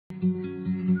In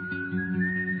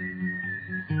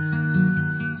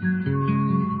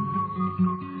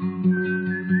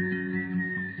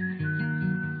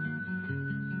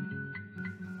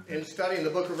studying the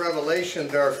book of Revelation,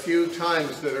 there are few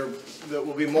times that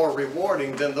will be more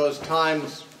rewarding than those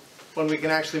times when we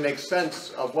can actually make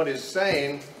sense of what it's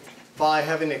saying by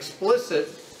having explicit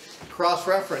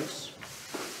cross-reference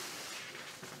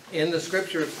in the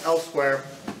scriptures elsewhere,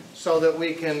 so that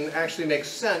we can actually make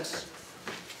sense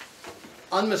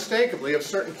unmistakably of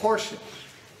certain portions.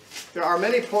 There are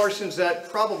many portions that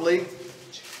probably,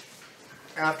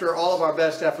 after all of our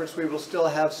best efforts, we will still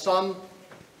have some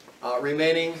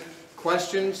remaining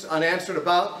questions unanswered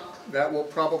about. That will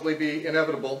probably be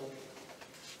inevitable.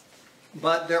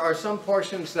 But there are some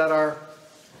portions that are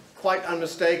quite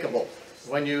unmistakable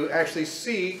when you actually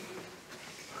see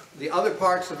the other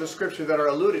parts of the scripture that are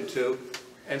alluded to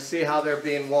and see how they're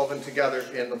being woven together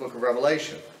in the book of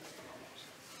Revelation.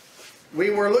 We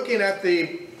were looking at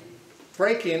the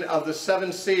breaking of the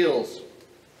 7 seals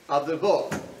of the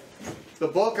book. The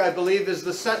book, I believe, is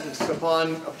the sentence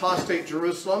upon apostate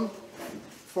Jerusalem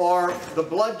for the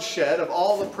bloodshed of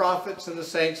all the prophets and the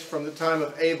saints from the time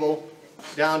of Abel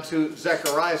down to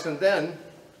Zechariah, and then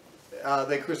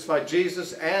they crucified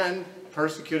Jesus and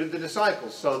persecuted the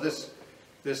disciples. So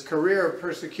this career of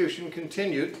persecution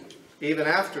continued even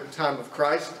after the time of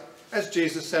Christ, as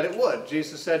Jesus said it would.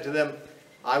 Jesus said to them,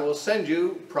 I will send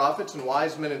you prophets and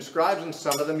wise men and scribes, and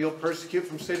some of them you'll persecute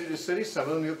from city to city, some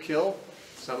of them you'll kill,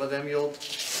 some of them you'll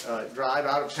drive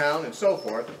out of town, and so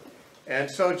forth.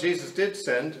 And so Jesus did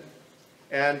send,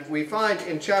 and we find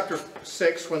in chapter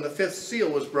 6, when the 5th seal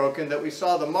was broken, that we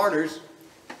saw the martyrs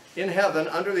in heaven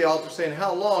under the altar saying,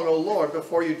 How long, O Lord,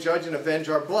 before you judge and avenge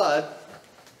our blood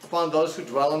upon those who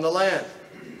dwell in the land?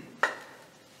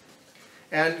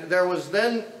 And there was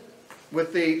then,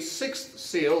 with the 6th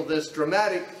seal, this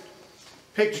dramatic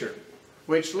picture,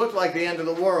 which looked like the end of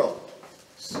the world.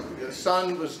 The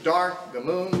sun was dark, the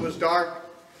moon was dark,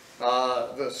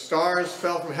 the stars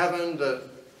fell from heaven,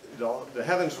 the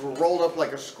heavens were rolled up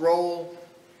like a scroll,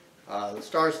 the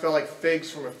stars fell like figs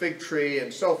from a fig tree,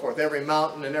 and so forth. Every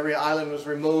mountain and every island was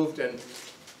removed, and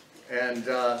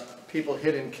people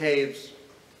hid in caves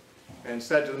and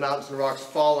said to the mountains and rocks,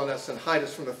 Fall on us and hide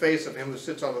us from the face of him who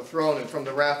sits on the throne and from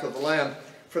the wrath of the Lamb.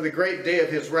 For the great day of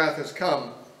his wrath has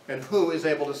come, and who is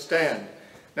able to stand?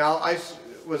 Now, I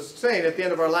was saying at the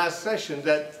end of our last session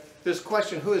that this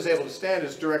question, who is able to stand,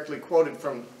 is directly quoted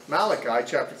from Malachi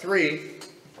chapter 3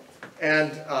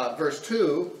 and verse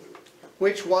 2,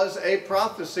 which was a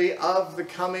prophecy of the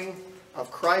coming of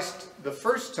Christ the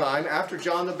first time after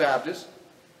John the Baptist.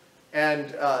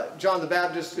 And John the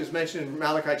Baptist is mentioned in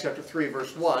Malachi chapter 3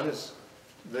 verse 1 as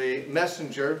the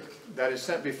messenger that is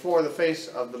sent before the face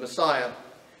of the Messiah.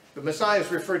 The Messiah is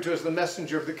referred to as the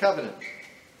messenger of the covenant.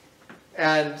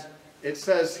 And it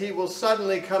says, He will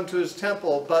suddenly come to his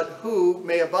temple, but who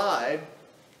may abide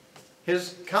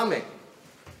his coming?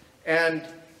 And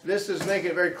this is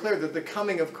making it very clear that the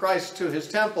coming of Christ to his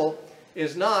temple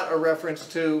is not a reference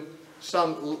to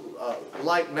some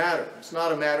light matter. It's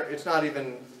not a matter, it's not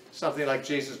even something like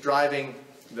Jesus driving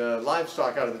the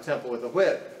livestock out of the temple with a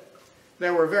whip.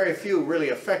 There were very few really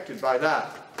affected by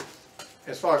that.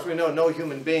 As far as we know, no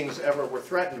human beings ever were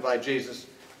threatened by Jesus,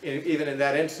 even in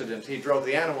that incident. He drove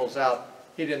the animals out.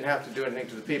 He didn't have to do anything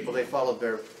to the people. They followed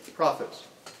their prophets.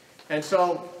 And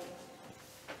so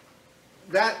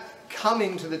that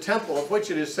coming to the temple, of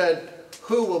which it is said,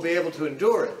 who will be able to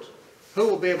endure it? Who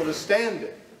will be able to stand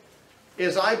it?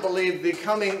 Is, I believe, the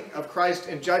coming of Christ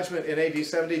in judgment in AD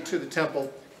 70 to the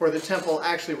temple, where the temple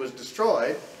actually was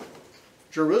destroyed.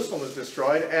 Jerusalem was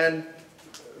destroyed, and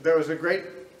there was a great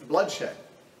bloodshed,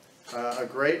 a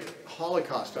great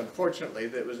Holocaust, unfortunately.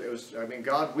 I mean,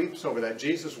 God weeps over that.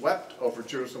 Jesus wept over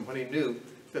Jerusalem when he knew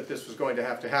that this was going to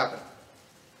have to happen.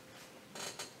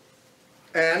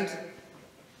 And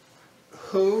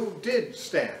who did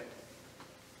stand?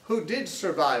 Who did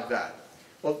survive that?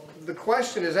 Well, the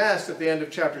question is asked at the end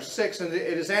of chapter 6, and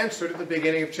it is answered at the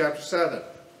beginning of chapter 7.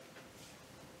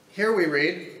 Here we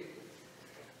read,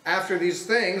 After these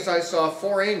things I saw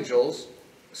 4 angels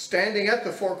standing at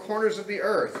the 4 corners of the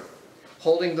earth,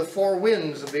 holding the 4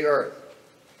 winds of the earth,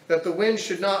 that the wind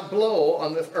should not blow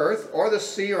on the earth or the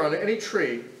sea or on any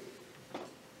tree.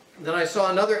 Then I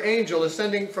saw another angel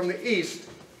ascending from the east,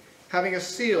 having a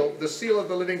seal, the seal of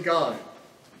the living God.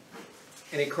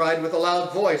 And he cried with a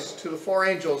loud voice to the 4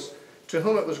 angels to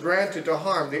whom it was granted to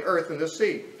harm the earth and the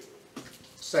sea,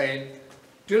 saying,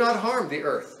 Do not harm the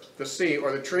earth, the sea,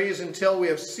 or the trees until we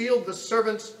have sealed the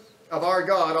servants of our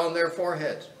God on their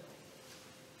foreheads.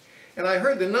 And I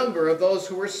heard the number of those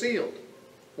who were sealed.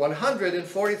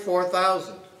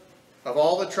 144,000 of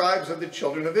all the tribes of the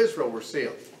children of Israel were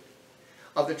sealed.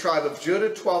 Of the tribe of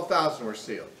Judah, 12,000 were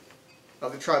sealed.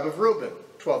 Of the tribe of Reuben,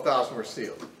 12,000 were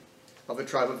sealed. Of the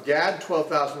tribe of Gad,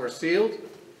 12,000 were sealed.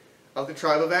 Of the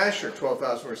tribe of Asher,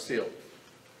 12,000 were sealed.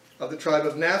 Of the tribe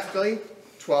of Naphtali,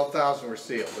 12,000 were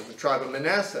sealed. Of the tribe of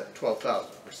Manasseh, 12,000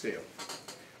 were sealed.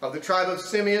 Of the tribe of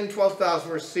Simeon, 12,000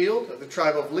 were sealed. Of the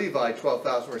tribe of Levi,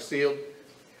 12,000 were sealed.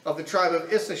 Of the tribe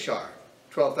of Issachar,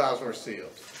 12,000 were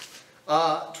sealed.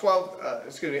 Of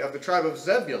the tribe of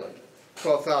Zebulun,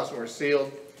 12,000 were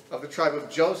sealed. Of the tribe of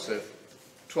Joseph,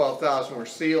 12,000 were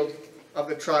sealed. Of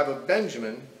the tribe of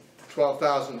Benjamin,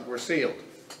 12,000 were sealed.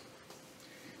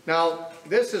 Now,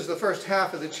 this is the first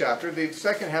half of the chapter. The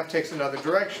second half takes another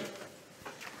direction.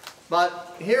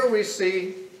 But here we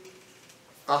see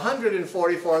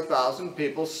 144,000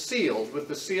 people sealed with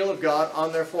the seal of God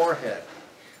on their forehead.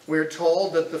 We're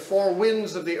told that the four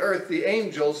winds of the earth, the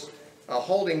angels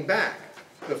holding back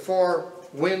the four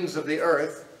winds of the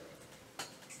earth,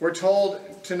 were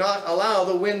told to not allow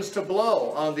the winds to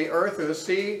blow on the earth or the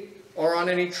sea or on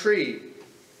any tree.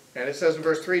 And it says in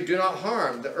verse 3, do not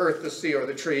harm the earth, the sea, or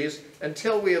the trees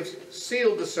until we have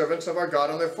sealed the servants of our God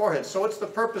on their foreheads. So what's the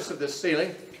purpose of this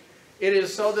sealing? It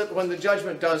is so that when the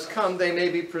judgment does come, they may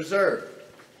be preserved.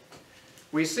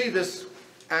 We see this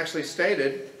actually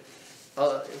stated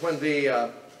when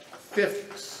the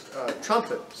fifth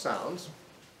trumpet sounds,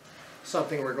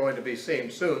 something we're going to be seeing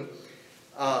soon.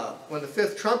 When the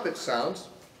fifth trumpet sounds,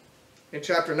 in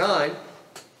chapter 9,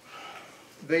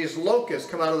 these locusts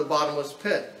come out of the bottomless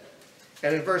pit.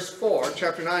 And in verse 4,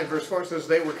 chapter 9, verse 4 says,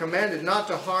 they were commanded not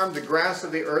to harm the grass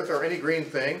of the earth or any green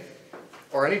thing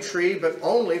or any tree, but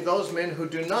only those men who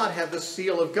do not have the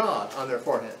seal of God on their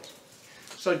foreheads.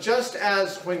 So just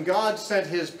as when God sent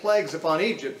his plagues upon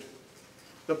Egypt,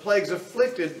 the plagues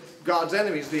afflicted God's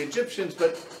enemies, the Egyptians,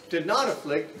 but did not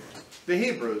afflict the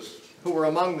Hebrews who were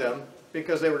among them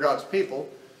because they were God's people,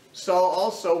 so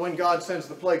also when God sends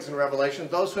the plagues in Revelation,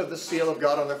 those who have the seal of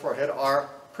God on their forehead are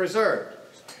preserved.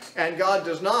 And God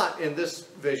does not, in this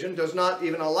vision, does not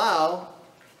even allow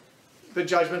the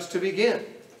judgments to begin.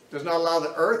 Does not allow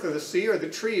the earth or the sea or the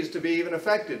trees to be even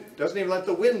affected. Doesn't even let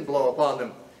the wind blow upon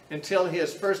them until he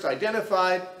has first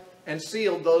identified and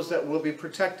sealed those that will be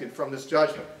protected from this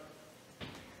judgment.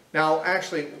 Now,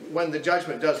 actually, when the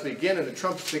judgment does begin and the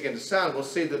trumpets begin to sound, we'll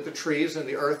see that the trees and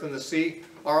the earth and the sea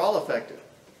are all affected.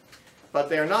 But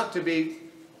they are not to be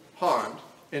harmed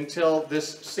until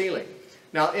this sealing.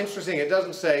 Now, interesting, it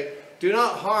doesn't say, do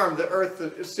not harm the earth,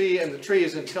 the sea, and the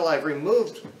trees until I've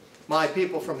removed my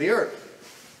people from the earth.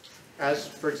 As,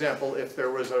 for example, if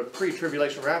there was a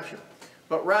pre-tribulation rapture.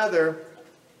 But rather,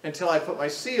 until I put my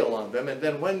seal on them, and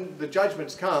then when the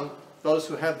judgments come, those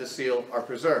who have the seal are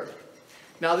preserved.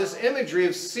 Now, this imagery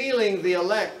of sealing the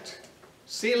elect,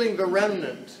 sealing the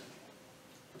remnant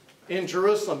in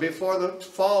Jerusalem before the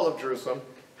fall of Jerusalem,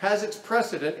 has its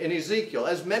precedent in Ezekiel,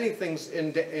 as many things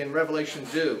in Revelation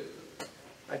do.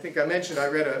 I think I mentioned, I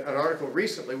read an article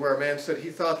recently where a man said he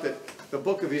thought that the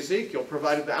book of Ezekiel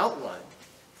provided the outline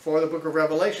for the book of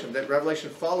Revelation, that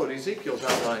Revelation followed Ezekiel's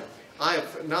outline. I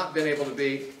have not been able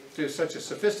to do such a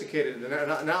sophisticated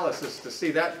analysis to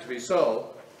see that to be so.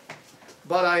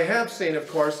 But I have seen, of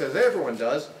course, as everyone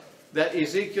does, that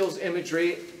Ezekiel's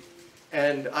imagery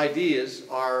and ideas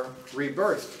are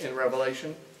rebirthed in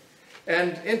Revelation.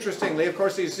 And interestingly, of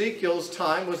course, Ezekiel's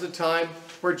time was a time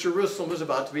where Jerusalem was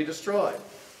about to be destroyed.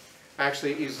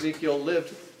 Actually, Ezekiel lived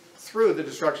through the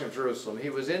destruction of Jerusalem. He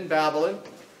was in Babylon,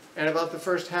 and about the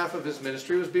first half of his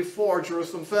ministry was before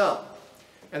Jerusalem fell.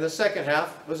 And the second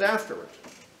half was afterward.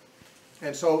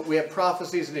 And so we have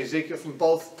prophecies in Ezekiel from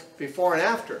both before and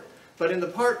after. But in the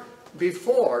part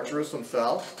before Jerusalem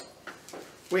fell,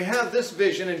 we have this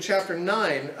vision in chapter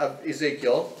 9 of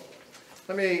Ezekiel.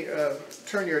 Let me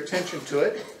turn your attention to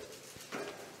it.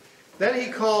 Then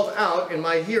he called out in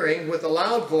my hearing with a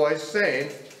loud voice,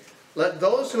 saying, let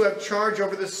those who have charge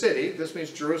over the city, this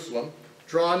means Jerusalem,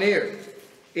 draw near,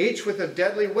 each with a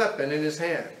deadly weapon in his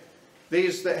hand.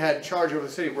 These that had charge over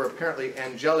the city were apparently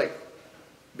angelic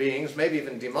beings, maybe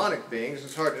even demonic beings,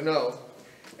 it's hard to know.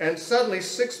 And suddenly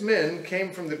 6 men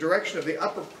came from the direction of the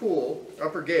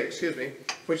upper gate,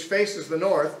 which faces the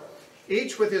north,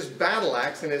 each with his battle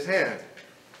axe in his hand.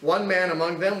 One man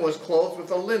among them was clothed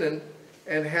with a linen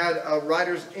and had a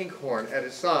writer's inkhorn at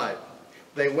his side.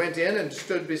 They went in and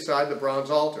stood beside the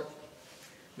bronze altar.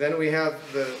 Then we have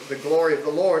the glory of the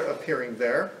Lord appearing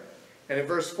there. And in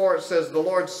verse 4 it says, the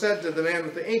Lord said to the man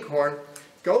with the inkhorn,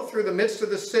 go through the midst of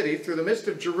the city, through the midst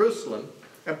of Jerusalem,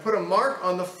 and put a mark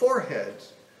on the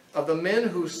foreheads of the men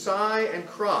who sigh and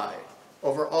cry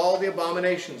over all the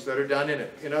abominations that are done in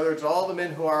it. In other words, all the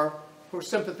men who are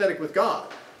sympathetic with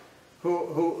God,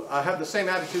 who have the same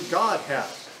attitude God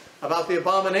has about the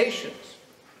abominations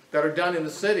that are done in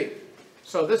the city.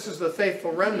 So this is the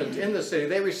faithful remnant in the city.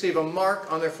 They receive a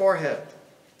mark on their forehead.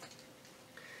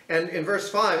 And in verse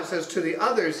 5 it says, "To the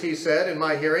others he said in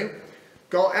my hearing,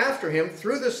 go after him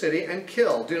through the city and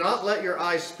kill. Do not let your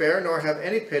eyes spare, nor have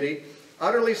any pity.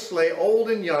 Utterly slay old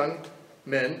and young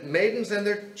men, maidens and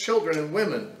their children and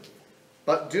women.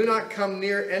 But do not come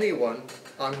near anyone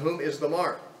on whom is the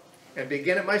mark. And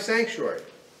begin at my sanctuary."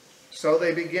 So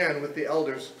they began with the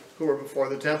elders who were before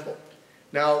the temple.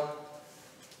 Now,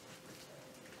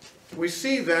 we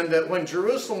see then that when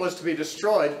Jerusalem was to be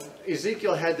destroyed,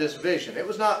 Ezekiel had this vision. It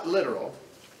was not literal.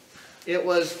 It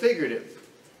was figurative.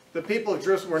 The people of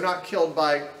Jerusalem were not killed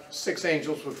by 6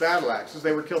 angels with battle axes.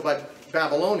 They were killed by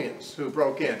Babylonians who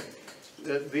broke in.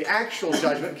 The actual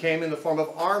judgment came in the form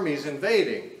of armies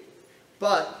invading.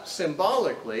 But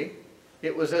symbolically,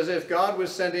 it was as if God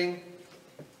was sending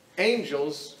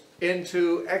angels in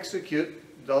to execute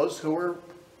those who were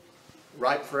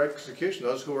ripe for execution,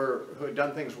 those who had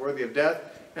done things worthy of death,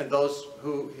 and those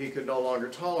who he could no longer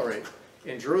tolerate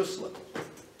in Jerusalem.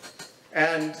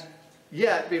 And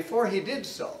yet, before he did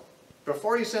so,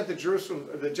 before he sent the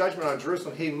judgment on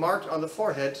Jerusalem, he marked on the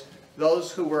foreheads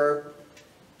those who were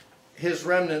his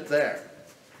remnant there.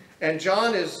 And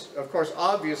John is, of course,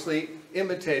 obviously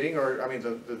imitating,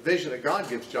 the vision that God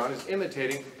gives John is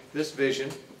imitating this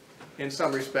vision in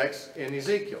some respects in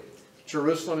Ezekiel.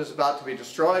 Jerusalem is about to be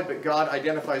destroyed, but God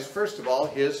identifies first of all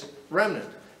his remnant.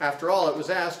 After all, it was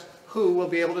asked, who will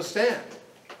be able to stand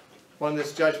when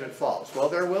this judgment falls? Well,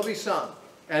 there will be some,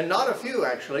 and not a few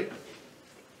actually,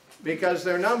 because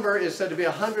their number is said to be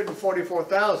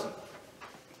 144,000.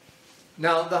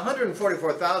 Now, the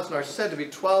 144,000 are said to be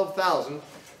 12,000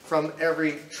 from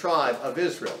every tribe of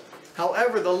Israel.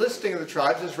 However, the listing of the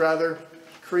tribes is rather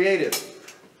creative.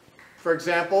 For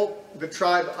example, the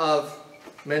tribe of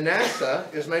Manasseh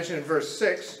is mentioned in verse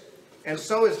 6, and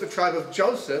so is the tribe of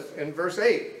Joseph in verse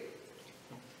 8.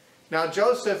 Now,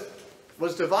 Joseph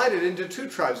was divided into 2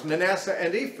 tribes, Manasseh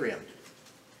and Ephraim.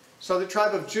 So the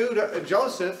tribe of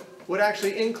Joseph would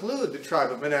actually include the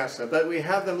tribe of Manasseh, but we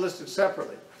have them listed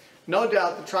separately. No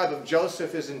doubt the tribe of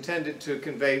Joseph is intended to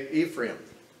convey Ephraim.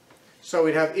 So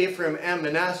we'd have Ephraim and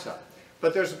Manasseh.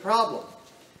 But there's a problem.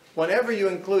 Whenever you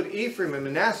include Ephraim and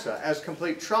Manasseh as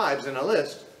complete tribes in a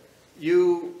list,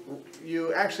 you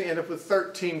actually end up with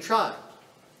 13 tribes.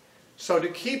 So to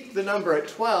keep the number at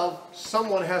 12,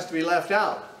 someone has to be left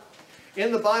out.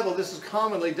 In the Bible, this is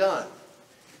commonly done.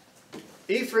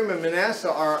 Ephraim and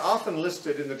Manasseh are often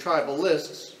listed in the tribal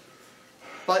lists,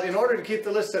 but in order to keep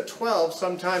the list at 12,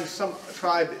 sometimes some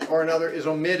tribe or another is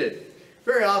omitted.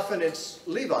 Very often it's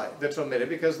Levi that's omitted,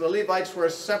 because the Levites were a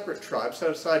separate tribe set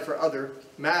aside for other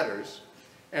matters.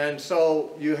 And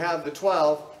so you have the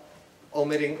 12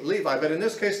 omitting Levi, but in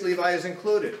this case Levi is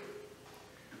included.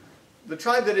 The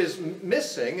tribe that is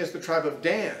missing is the tribe of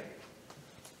Dan.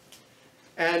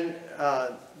 And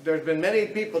there's been many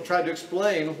people tried to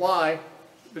explain why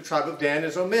the tribe of Dan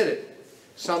is omitted.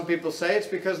 Some people say it's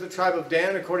because the tribe of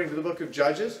Dan, according to the book of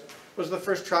Judges, was the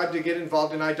first tribe to get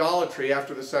involved in idolatry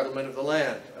after the settlement of the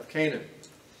land of Canaan.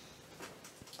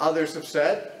 Others have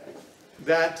said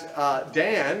that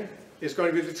Dan is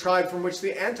going to be the tribe from which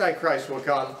the Antichrist will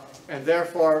come, and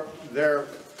therefore their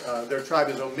tribe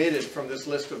is omitted from this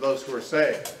list of those who are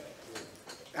saved.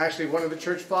 Actually, one of the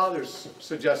church fathers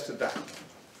suggested that.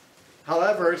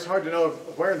 However, it's hard to know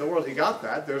where in the world he got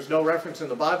that. There's no reference in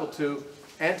the Bible to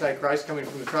Antichrist coming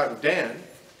from the tribe of Dan.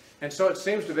 And so it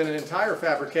seems to have been an entire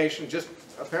fabrication, just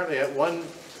apparently at one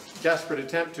desperate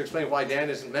attempt to explain why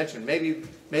Dan isn't mentioned. Maybe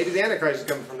the Antichrist is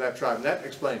coming from that tribe, and that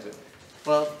explains it.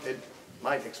 Well, it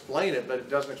might explain it, but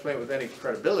it doesn't explain it with any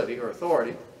credibility or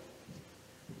authority.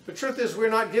 The truth is,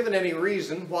 we're not given any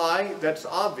reason why that's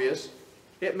obvious.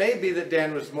 It may be that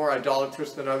Dan was more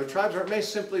idolatrous than other tribes, or it may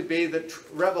simply be that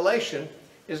Revelation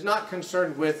is not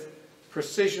concerned with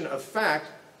precision of fact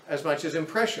as much as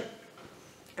impression.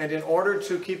 And in order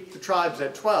to keep the tribes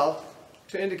at 12,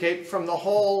 to indicate from the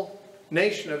whole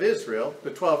nation of Israel,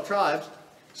 the 12 tribes,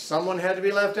 someone had to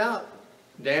be left out.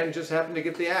 Dan just happened to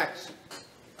get the axe.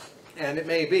 And it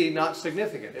may be not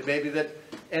significant. It may be that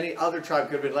any other tribe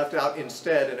could have been left out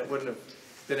instead, and it wouldn't have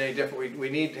been any different. We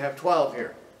need to have 12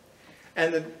 here.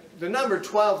 And the number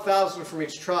 12,000 from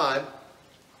each tribe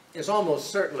is almost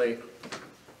certainly,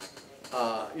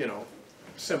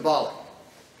 symbolic.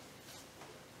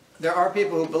 There are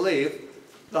people who believe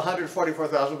the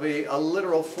 144,000 will be a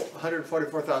literal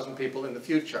 144,000 people in the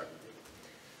future.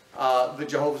 The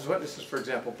Jehovah's Witnesses, for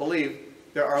example, believe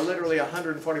there are literally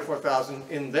 144,000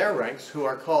 in their ranks who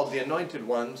are called the anointed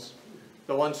ones,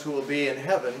 the ones who will be in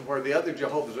heaven, where the other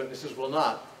Jehovah's Witnesses will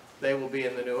not. They will be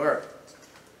in the new earth.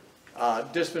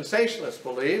 Dispensationalists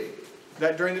believe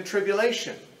that during the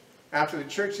tribulation, after the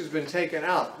church has been taken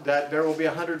out, that there will be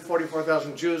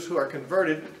 144,000 Jews who are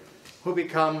converted, who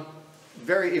become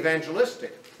very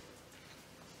evangelistic.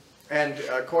 And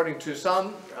according to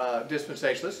some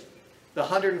dispensationalists, the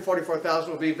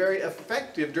 144,000 will be very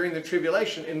effective during the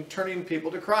tribulation in turning people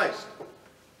to Christ.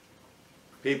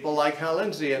 People like Hal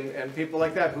Lindsey and people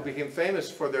like that, who became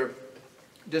famous for their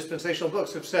dispensational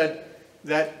books, have said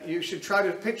that you should try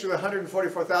to picture the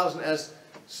 144,000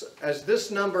 as this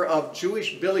number of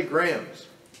Jewish Billy Grahams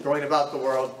going about the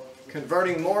world,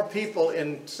 converting more people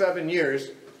in 7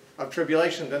 years of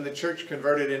tribulation than the church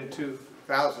converted in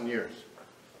 2,000 years.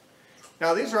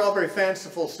 Now, these are all very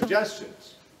fanciful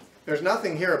suggestions. There's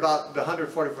nothing here about the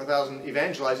 144,000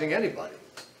 evangelizing anybody.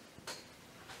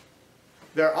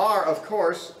 There are, of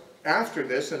course, after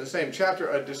this, in the same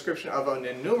chapter, a description of an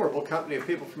innumerable company of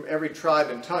people from every tribe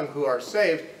and tongue who are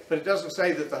saved, but it doesn't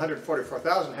say that the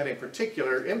 144,000 had a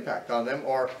particular impact on them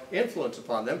or influence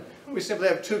upon them. We simply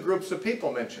have two groups of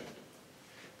people mentioned.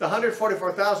 The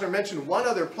 144,000 are mentioned one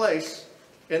other place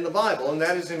in the Bible, and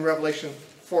that is in Revelation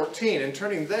 14. And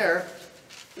turning there,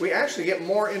 we actually get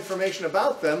more information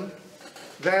about them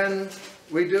than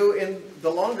we do in the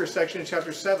longer section in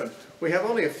chapter 7. We have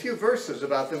only a few verses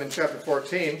about them in chapter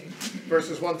 14,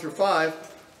 verses 1 through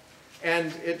 5.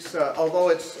 And it's, although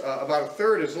it's about a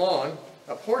third as long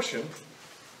a portion,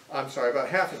 about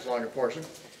half as long a portion,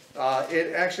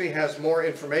 it actually has more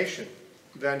information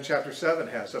than chapter 7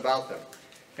 has about them.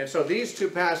 And so these two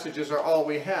passages are all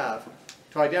we have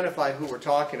to identify who we're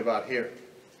talking about here.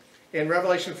 In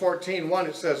Revelation 14:1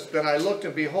 it says, "Then I looked,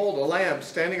 and behold, a Lamb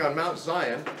standing on Mount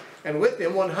Zion, and with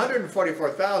him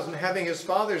 144,000, having his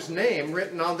Father's name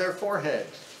written on their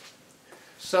foreheads."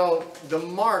 So the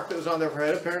mark that was on their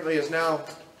forehead apparently is now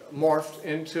morphed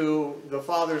into the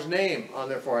Father's name on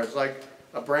their foreheads, like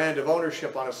a brand of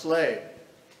ownership on a slave.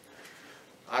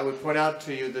 I would point out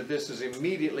to you that this is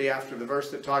immediately after the verse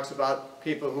that talks about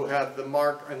people who have the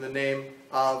mark and the name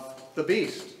of the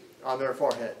beast on their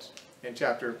foreheads. In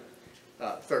chapter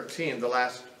 13, the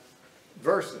last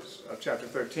verses of chapter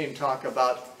 13 talk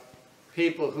about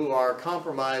people who are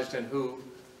compromised and who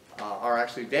are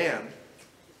actually damned,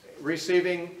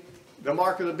 receiving the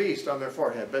mark of the beast on their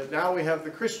forehead. But now we have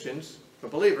the Christians, the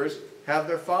believers, have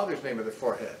their Father's name on their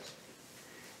foreheads.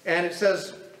 And it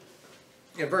says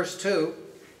in verse 2,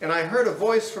 "And I heard a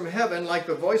voice from heaven like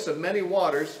the voice of many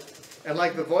waters, and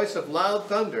like the voice of loud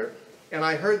thunder. And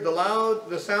I heard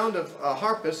the sound of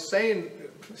harpists saying,"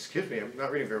 excuse me, I'm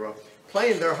not reading very well,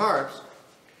 "playing their harps.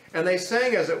 And they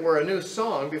sang as it were a new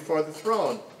song before the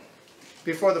throne,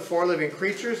 before the four living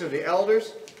creatures and the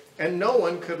elders. And no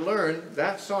one could learn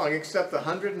that song except the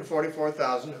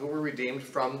 144,000 who were redeemed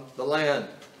from the land,"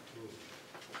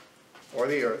 or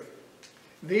the earth.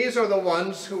 "These are the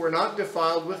ones who were not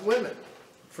defiled with women,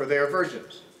 for they are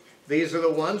virgins. These are the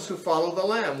ones who follow the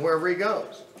Lamb wherever he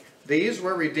goes. These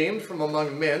were redeemed from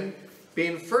among men,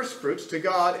 being firstfruits to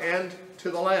God and to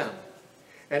the Lamb.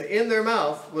 And in their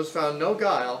mouth was found no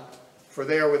guile, for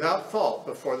they are without fault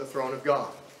before the throne of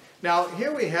God." Now,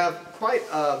 here we have quite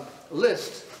a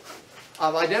list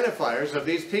of identifiers of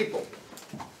these people.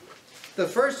 The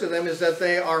first of them is that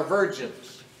they are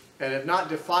virgins and have not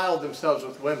defiled themselves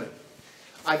with women.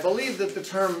 I believe that the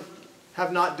term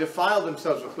 "have not defiled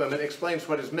themselves with women" explains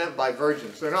what is meant by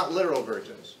virgins. They're not literal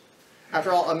virgins.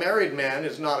 After all, a married man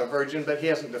is not a virgin, but he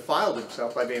hasn't defiled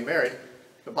himself by being married.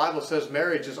 The Bible says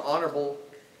marriage is honorable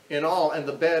in all, and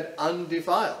the bed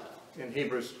undefiled, in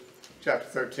Hebrews chapter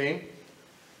 13.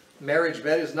 Marriage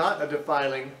bed is not a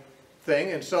defiling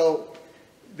thing, and so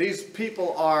these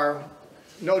people are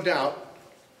no doubt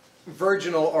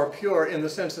virginal or pure in the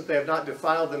sense that they have not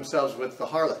defiled themselves with the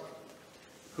harlot,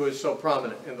 who is so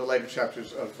prominent in the later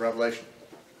chapters of Revelation.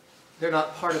 They're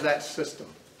not part of that system.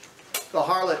 The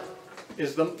harlot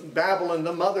is the Babylon,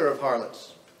 the mother of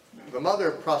harlots, the mother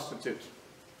of prostitutes.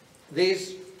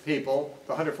 These people,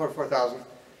 the 144,000,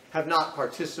 have not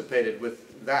participated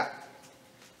with that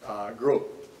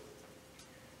group.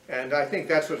 And I think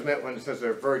that's what's meant when it says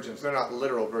they're virgins. They're not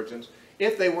literal virgins.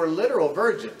 If they were literal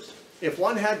virgins, if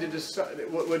one had to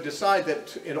would decide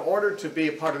that in order to be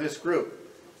a part of this group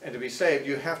and to be saved,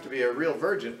 you have to be a real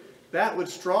virgin, that would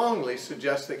strongly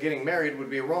suggest that getting married would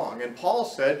be wrong. And Paul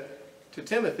said to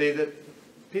Timothy that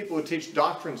people would teach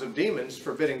doctrines of demons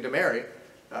forbidding to marry.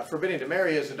 Forbidding to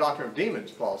marry is a doctrine of demons,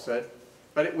 Paul said,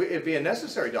 but it'd be a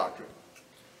necessary doctrine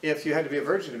if you had to be a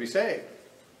virgin to be saved.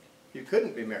 You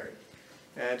couldn't be married.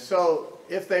 And so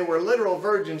if they were literal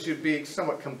virgins, you'd be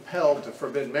somewhat compelled to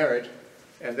forbid marriage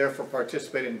and therefore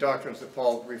participate in doctrines that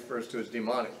Paul refers to as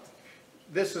demonic.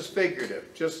 This is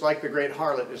figurative, just like the great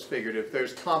harlot is figurative.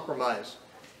 There's compromise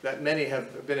that many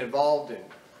have been involved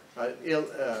in,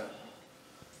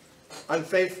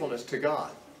 unfaithfulness to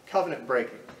God, covenant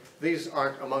breaking. These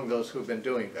aren't among those who've been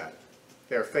doing that.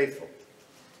 They're faithful.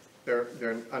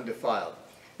 They're undefiled.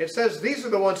 It says these are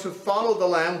the ones who follow the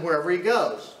Lamb wherever he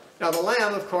goes. Now the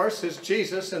Lamb, of course, is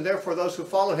Jesus, and therefore those who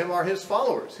follow him are his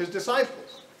followers, his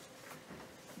disciples.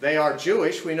 They are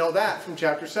Jewish. We know that from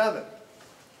chapter 7.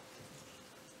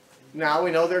 Now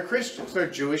we know they're Christians. They're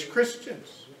Jewish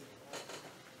Christians.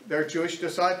 They're Jewish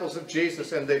disciples of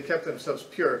Jesus, and they've kept themselves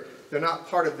pure. They're not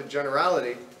part of the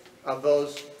generality of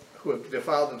those who have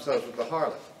defiled themselves with the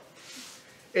harlot.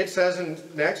 It says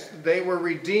next, they were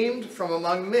redeemed from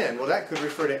among men. Well, that could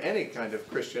refer to any kind of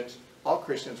Christians. All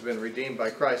Christians have been redeemed by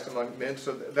Christ among men,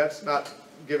 so that's not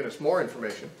giving us more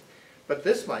information. But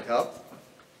this might help.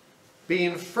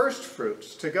 Being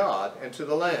firstfruits to God and to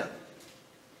the Lamb.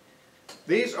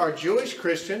 These are Jewish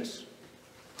Christians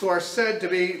who are said to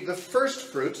be the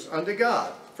firstfruits unto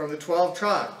God from the 12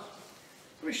 tribes.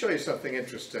 Let me show you something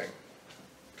interesting.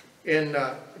 In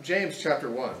James chapter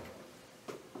 1.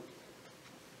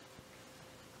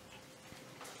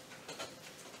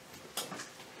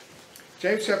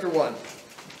 James chapter 1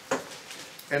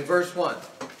 and verse 1.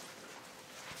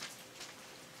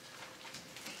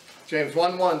 James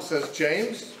 1:1 says,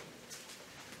 James,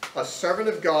 a servant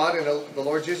of God and the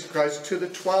Lord Jesus Christ, to the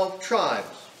 12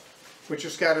 tribes which are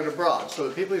scattered abroad. So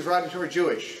the people he's writing to are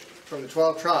Jewish, from the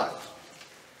 12 tribes.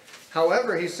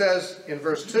 However, he says in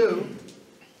verse 2,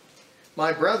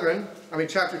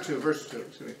 chapter 2,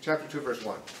 verse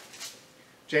 1.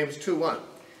 James 2:1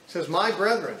 says, my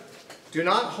brethren, do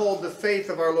not hold the faith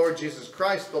of our Lord Jesus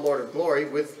Christ, the Lord of glory,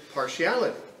 with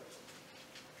partiality.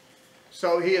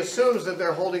 So he assumes that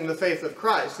they're holding the faith of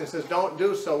Christ and says, don't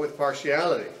do so with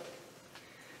partiality.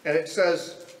 And it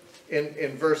says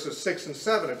in verses 6 and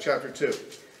 7 of chapter 2,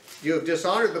 you have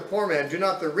dishonored the poor man. Do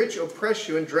not the rich oppress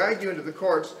you and drag you into the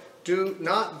courts? Do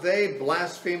not they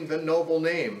blaspheme the noble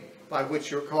name by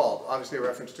which you're called? Obviously a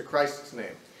reference to Christ's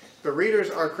name. The readers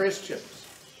are Christians.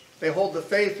 They hold the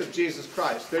faith of Jesus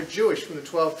Christ. They're Jewish from the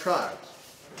 12 tribes.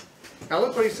 Now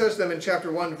look what he says to them in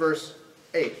chapter 1, verse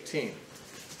 18.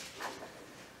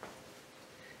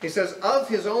 He says, of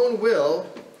his own will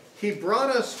he brought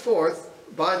us forth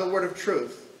by the word of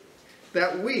truth,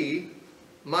 that we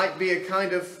might be a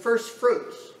kind of first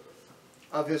fruits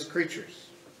of his creatures.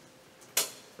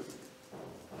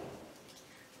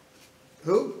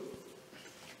 Who?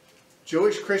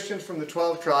 Jewish Christians from the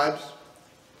 12 tribes,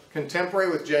 contemporary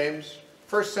with James,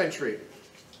 first century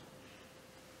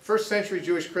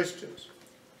Jewish Christians.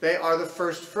 They are the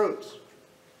first fruits.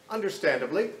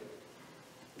 Understandably,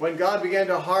 when God began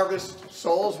to harvest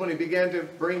souls, when he began to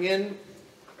bring in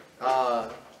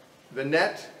the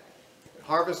net,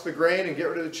 harvest the grain and get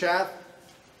rid of the chaff,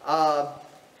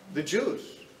 the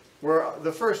Jews were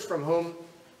the first from whom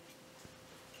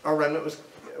a remnant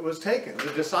was taken.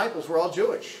 The disciples were all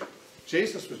Jewish.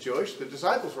 Jesus was Jewish. The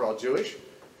disciples were all Jewish.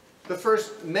 The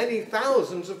first many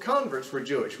thousands of converts were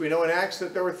Jewish. We know in Acts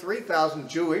that there were 3,000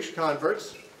 Jewish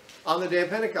converts on the day of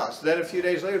Pentecost. Then a few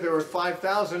days later there were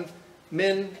 5,000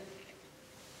 men,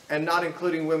 and not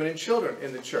including women and children,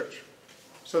 in the church.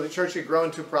 So the church had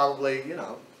grown to probably,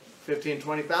 15,000,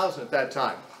 20,000 at that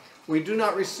time. We do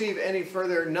not receive any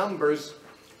further numbers,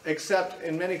 except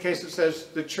in many cases it says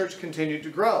the church continued to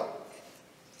grow.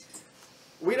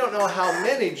 We don't know how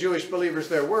many Jewish believers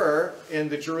there were in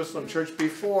the Jerusalem church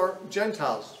before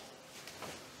Gentiles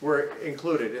were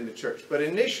included in the church. But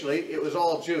initially, it was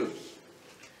all Jews.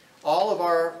 All of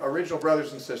our original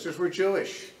brothers and sisters were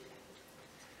Jewish.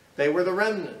 They were the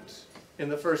remnant in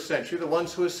the first century, the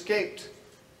ones who escaped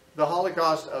the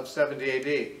Holocaust of 70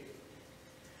 AD.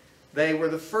 They were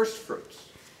the first fruits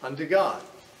unto God.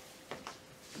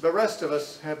 The rest of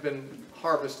us have been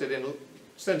harvested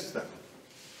since then.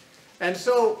 And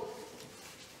so,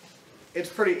 it's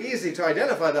pretty easy to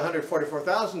identify the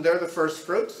 144,000. They're the first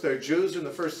fruits. They're Jews in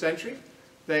the first century.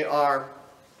 They are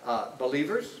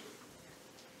believers.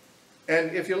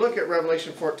 And if you look at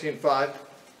Revelation 14:5,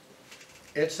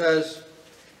 it says,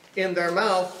 in their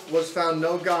mouth was found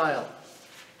no guile.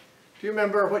 Do you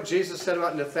remember what Jesus said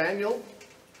about Nathanael?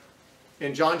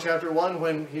 In John chapter 1,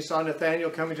 when he saw Nathanael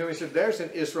coming to him, he said, there's an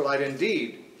Israelite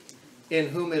indeed, in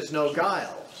whom is no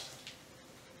guile.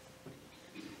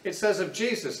 It says of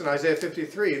Jesus in Isaiah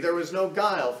 53, there was no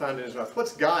guile found in his mouth.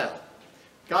 What's guile?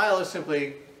 Guile is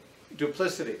simply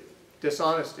duplicity,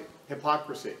 dishonesty,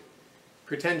 hypocrisy,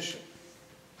 pretension.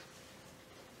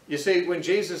 You see, when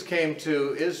Jesus came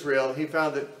to Israel, he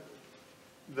found that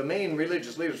the main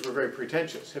religious leaders were very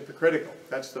pretentious, hypocritical.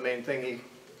 That's the main thing he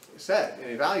said in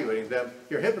evaluating them.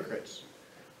 You're hypocrites.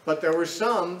 But there were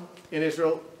some in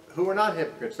Israel who were not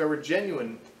hypocrites. There were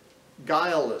genuine,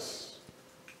 guileless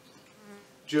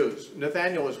Jews.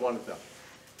 Nathanael was one of them.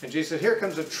 And Jesus said, here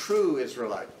comes a true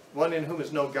Israelite, one in whom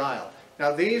is no guile.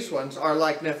 Now these ones are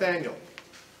like Nathanael,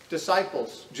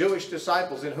 disciples, Jewish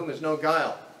disciples in whom is no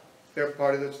guile. They're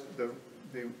part of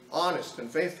the honest and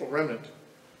faithful remnant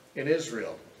in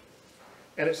Israel.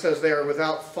 And it says they are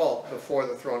without fault before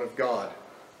the throne of God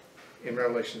in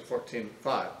Revelation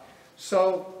 14:5.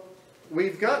 So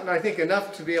we've gotten, I think,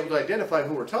 enough to be able to identify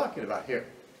who we're talking about here.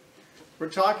 We're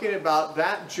talking about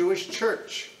that Jewish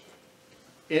church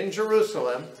in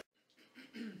Jerusalem,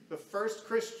 the first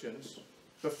Christians,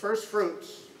 the first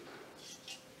fruits,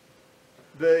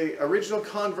 the original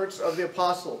converts of the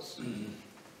apostles.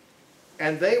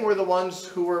 And they were the ones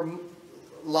who were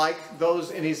like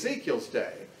those in Ezekiel's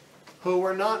day, who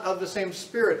were not of the same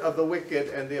spirit of the wicked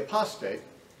and the apostate.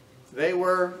 They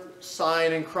were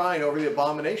sighing and crying over the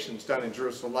abominations done in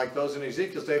Jerusalem, like those in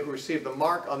Ezekiel's day who received the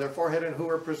mark on their forehead and who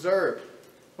were preserved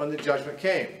when the judgment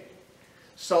came.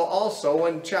 So also,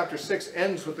 when chapter 6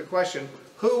 ends with the question,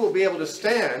 who will be able to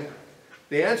stand?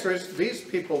 The answer is, these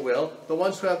people will, the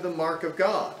ones who have the mark of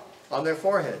God on their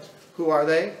foreheads. Who are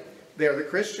they? They are the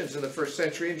Christians in the first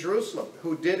century in Jerusalem,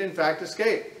 who did in fact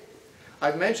escape.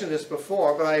 I've mentioned this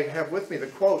before, but I have with me the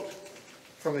quote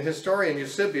from the historian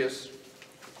Eusebius.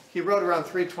 He wrote around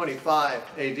 325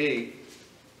 AD,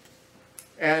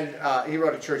 and he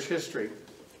wrote a church history.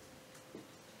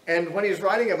 And when he was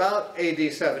writing about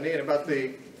AD 70 and about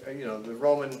the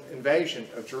Roman invasion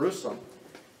of Jerusalem,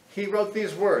 he wrote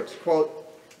these words, quote,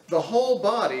 "The whole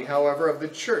body, however, of the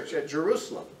church at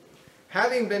Jerusalem,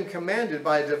 having been commanded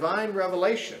by a divine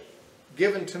revelation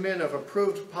given to men of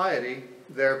approved piety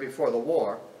there before the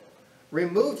war,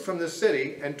 removed from the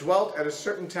city and dwelt at a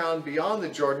certain town beyond the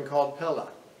Jordan called Pella."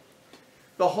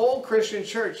 The whole Christian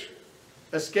church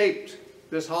escaped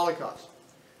this Holocaust.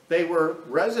 They were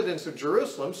residents of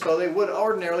Jerusalem, so they would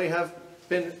ordinarily have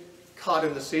been caught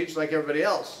in the siege like everybody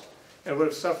else, and would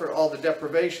have suffered all the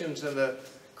deprivations and the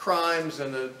crimes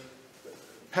and the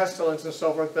pestilence and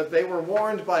so forth, but they were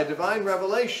warned by divine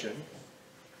revelation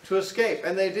to escape,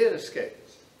 and they did escape.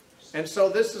 And so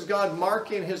this is God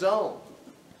marking his own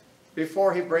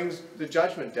before he brings the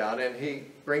judgment down, and he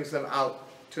brings them out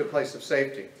to a place of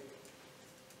safety.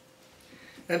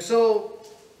 And so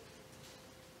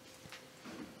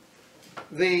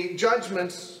the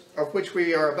judgments of which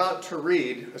we are about to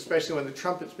read, especially when the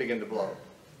trumpets begin to blow,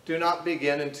 do not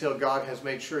begin until God has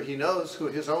made sure he knows who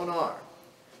his own are,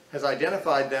 has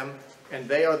identified them, and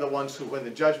they are the ones who, when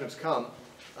the judgments come,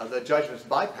 the judgments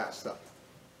bypass them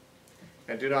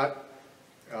and do not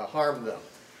harm them.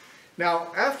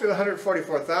 Now, after the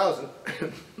 144,000,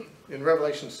 in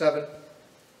Revelation 7,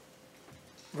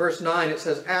 verse 9, it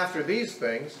says, "After these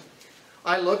things,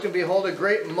 I looked, and behold, a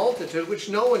great multitude, which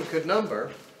no one could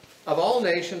number, of all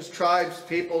nations, tribes,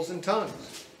 peoples, and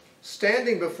tongues,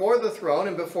 standing before the throne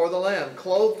and before the Lamb,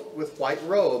 clothed with white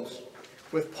robes,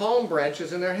 with palm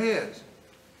branches in their hands,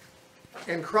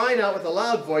 and crying out with a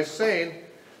loud voice, saying,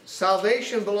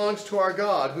 Salvation belongs to our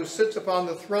God, who sits upon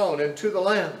the throne, and to the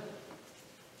Lamb.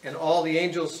 And all the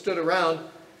angels stood around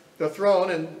the throne,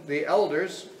 and the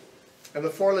elders, and the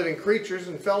four living creatures,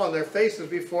 and fell on their faces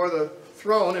before the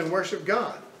throne, and worshiped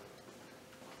God,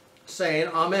 saying,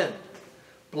 Amen.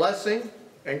 Blessing,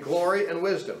 and glory, and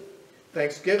wisdom,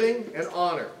 thanksgiving, and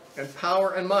honor, and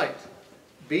power, and might,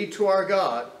 be to our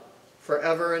God,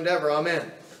 forever and ever.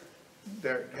 Amen."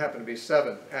 There happen to be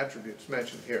 7 attributes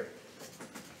mentioned here.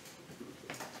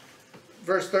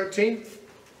 Verse 13,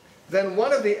 "Then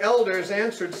one of the elders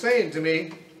answered, saying to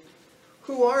me,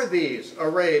 Who are these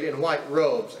arrayed in white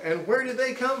robes, and where did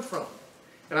they come from?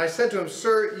 And I said to him,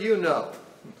 Sir, you know."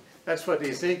 That's what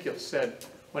Ezekiel said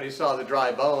when he saw the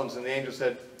dry bones, and the angel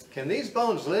said, "Can these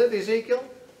bones live, Ezekiel?"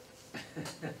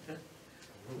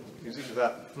 Ezekiel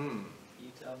thought,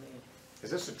 You tell me.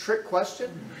 Is this a trick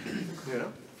question?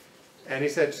 And he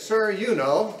said, "Sir, you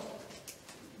know,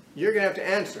 you're going to have to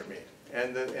answer me."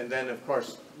 And then, of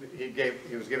course,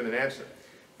 he was given an answer.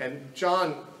 And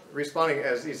John, responding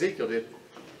as Ezekiel did,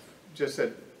 just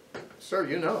said, "Sir,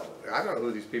 you know. I don't know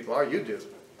who these people are. You do."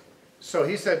 So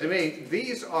he said to me,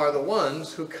 "These are the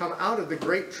ones who come out of the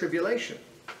great tribulation."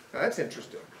 Now, that's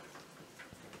interesting.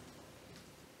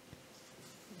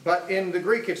 But in the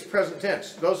Greek, it's present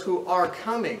tense. Those who are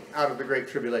coming out of the great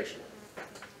tribulation.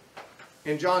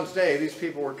 In John's day, these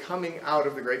people were coming out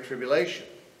of the great tribulation.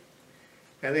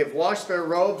 And they have washed their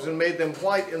robes and made them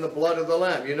white in the blood of the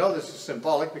Lamb. You know this is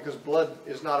symbolic because blood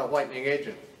is not a whitening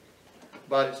agent.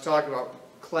 But it's talking about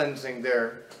cleansing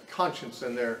their conscience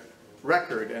and their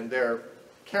record and their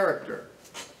character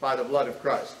by the blood of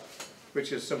Christ,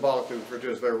 which is symbolically referred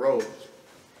to as their robes.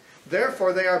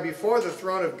 Therefore they are before the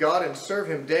throne of God and serve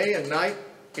him day and night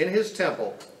in his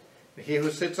temple. He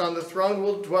who sits on the throne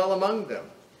will dwell among them.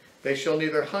 They shall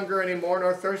neither hunger any more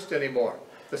nor thirst any more.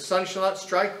 The sun shall not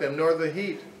strike them, nor the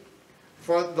heat.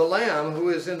 For the Lamb who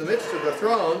is in the midst of the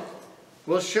throne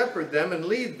will shepherd them and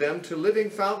lead them to living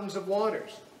fountains of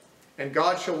waters. And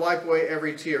God shall wipe away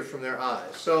every tear from their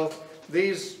eyes. So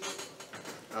these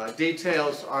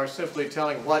details are simply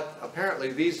telling what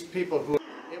apparently these people who,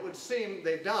 it would seem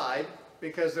they've died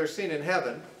because they're seen in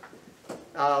heaven.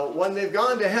 When they've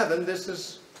gone to heaven, this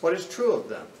is what is true of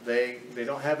them. They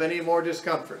don't have any more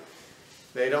discomfort.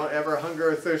 They don't ever hunger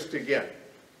or thirst again.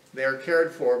 They are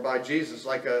cared for by Jesus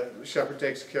like a shepherd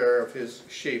takes care of his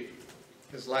sheep,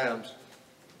 his lambs.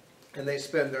 And they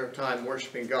spend their time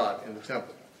worshiping God in the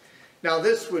temple. Now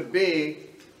this would be,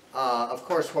 of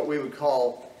course, what we would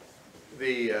call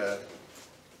the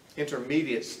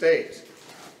intermediate state.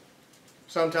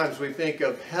 Sometimes we think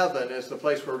of heaven as the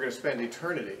place where we're going to spend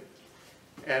eternity.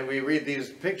 And we read these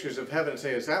pictures of heaven and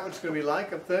say, is that what it's going to be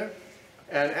like up there?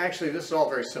 And actually this is all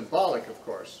very symbolic, of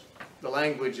course. The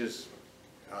language is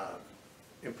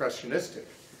impressionistic.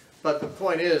 But the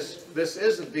point is, this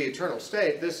isn't the eternal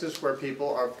state. This is where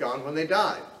people are gone when they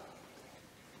die.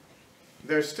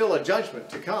 There's still a judgment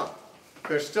to come.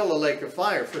 There's still a lake of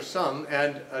fire for some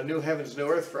and a new heavens, new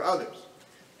earth for others.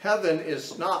 Heaven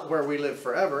is not where we live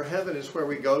forever. Heaven is where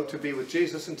we go to be with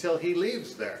Jesus until he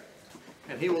leaves there.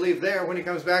 And he will leave there when he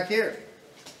comes back here.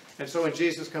 And so when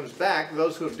Jesus comes back,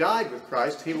 those who have died with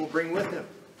Christ, he will bring with him.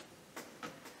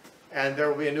 And there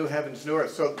will be a new heavens, new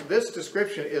earth. So this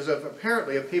description is of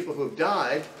apparently of people who have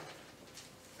died.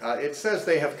 It says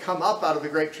they have come up out of the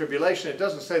great tribulation. It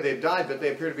doesn't say they've died, but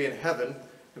they appear to be in heaven.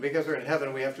 And because they're in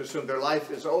heaven, we have to assume their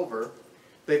life is over.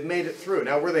 They've made it through.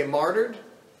 Now, were they martyred?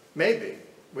 Maybe.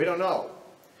 We don't know.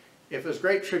 If there's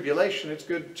great tribulation, it's a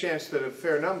good chance that a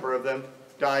fair number of them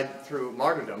died through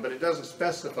martyrdom. But it doesn't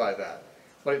specify that.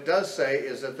 What it does say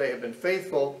is that they have been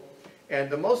faithful. And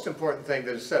the most important thing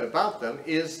that is said about them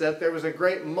is that there was a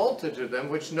great multitude of them,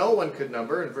 which no one could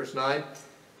number, in verse 9,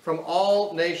 from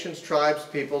all nations, tribes,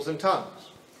 peoples, and tongues.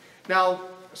 Now,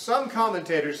 some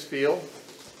commentators feel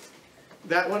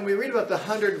that when we read about the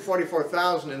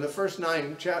 144,000 in the first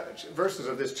 9 verses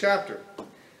of this chapter,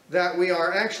 that we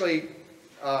are actually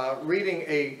reading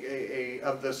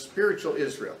of the spiritual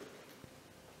Israel.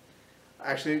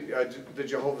 Actually, the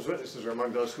Jehovah's Witnesses are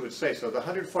among those who would say so. The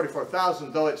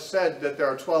 144,000, though it's said that there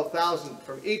are 12,000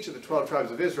 from each of the 12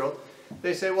 tribes of Israel,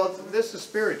 they say, well, this is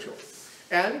spiritual.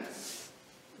 And,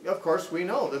 of course, we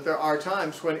know that there are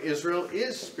times when Israel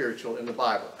is spiritual in the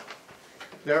Bible.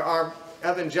 There are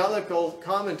evangelical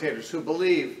commentators who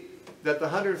believe that the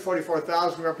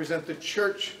 144,000 represent the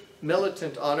church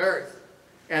militant on earth,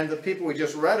 and the people we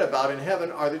just read about in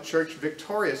heaven are the church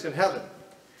victorious in heaven.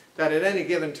 That at any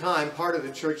given time, part of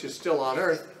the church is still on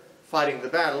earth fighting the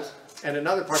battles, and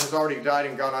another part has already died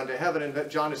and gone on to heaven, and that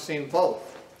John has seen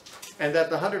both. And that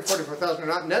the 144,000 are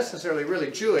not necessarily really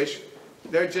Jewish,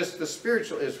 they're just the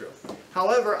spiritual Israel.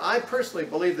 However, I personally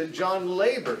believe that John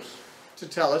labors to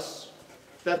tell us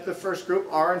that the first group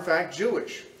are in fact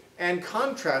Jewish, and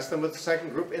contrast them with the second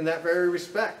group in that very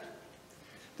respect.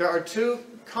 There are two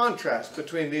contrasts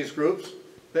between these groups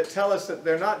that tell us that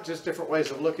they're not just different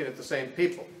ways of looking at the same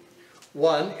people.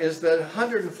 One is that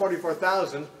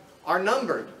 144,000 are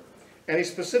numbered. And he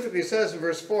specifically says in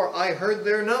verse 4, I heard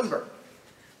their number.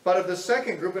 But of the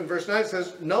second group in verse 9 it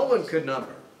says, no one could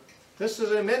number. This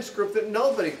is an immense group that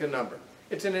nobody can number.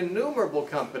 It's an innumerable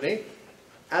company,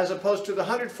 as opposed to the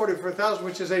 144,000,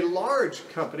 which is a large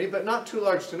company, but not too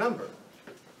large to number.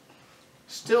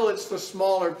 Still, it's the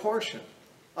smaller portion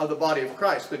of the body of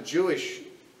Christ. The Jewish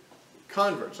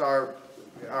converts are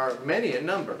many in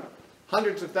number.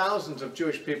 Hundreds of thousands of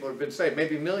Jewish people have been saved,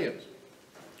 maybe millions.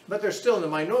 But they're still in the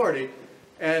minority.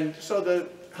 And so the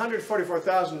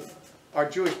 144,000 are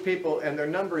Jewish people, and their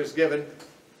number is given.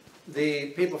 The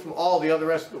people from all the other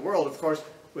rest of the world, of course,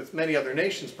 with many other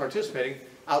nations participating,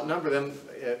 outnumber them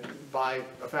by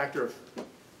a factor of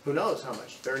who knows how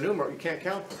much. They're numerous, you can't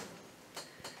count them.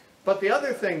 But the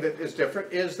other thing that is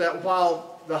different is that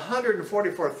while the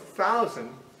 144,000,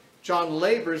 John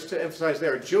labors to emphasize they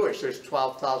are Jewish. There's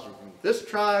 12,000 from this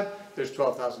tribe, there's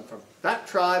 12,000 from that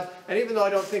tribe, and even though I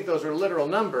don't think those are literal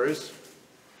numbers,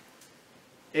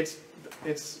 it's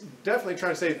definitely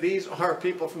trying to say these are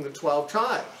people from the 12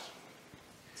 tribes.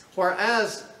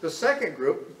 Whereas the second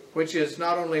group, which is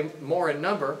not only more in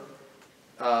number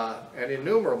and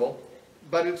innumerable,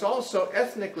 but it's also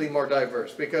ethnically more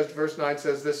diverse, because verse 9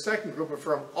 says this second group are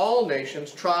from all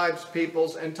nations, tribes,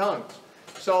 peoples, and tongues.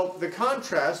 So the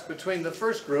contrast between the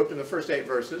first group in the first 8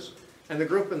 verses and the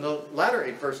group in the latter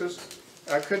 8 verses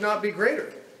could not be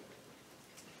greater.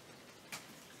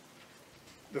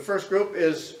 The first group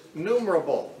is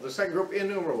numerable, the second group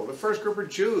innumerable. The first group are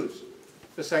Jews,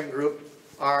 the second group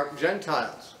are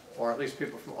Gentiles, or at least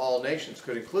people from all nations,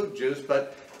 could include Jews,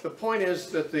 but the point is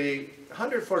that the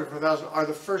 144,000 are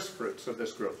the first fruits of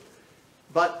this group.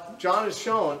 But John has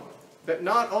shown that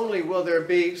not only will there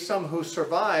be some who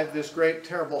survive this great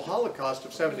terrible Holocaust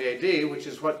of 70 AD, which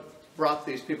is what brought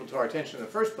these people to our attention in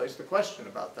the first place, the question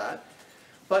about that,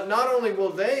 but not only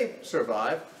will they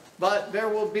survive, but there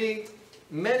will be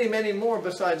many, many more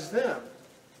besides them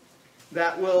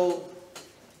that will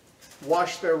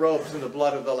wash their robes in the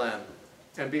blood of the Lamb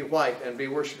and be white and be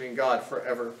worshiping God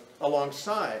forever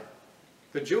alongside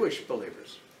the Jewish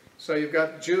believers. So you've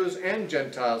got Jews and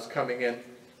Gentiles coming in,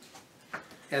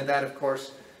 and that of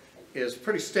course is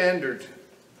pretty standard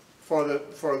for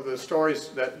the stories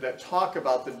that talk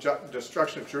about the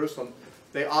destruction of Jerusalem.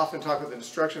 They often talk about the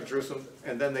destruction of Jerusalem,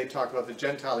 and then they talk about the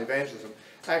Gentile evangelism.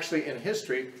 Actually, in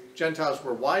history, Gentiles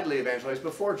were widely evangelized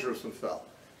before Jerusalem fell.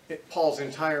 Paul's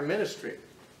entire ministry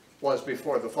was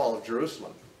before the fall of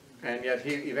Jerusalem, and yet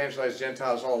he evangelized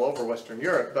Gentiles all over Western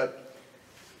Europe.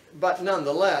 But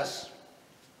nonetheless,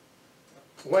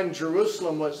 when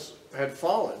Jerusalem had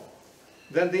fallen,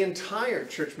 then the entire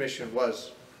church mission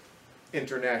was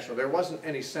international. There wasn't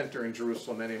any center in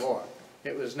Jerusalem anymore.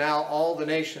 It was now all the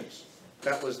nations.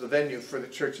 That was the venue for the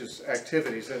church's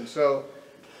activities. And so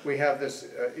we have this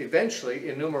eventually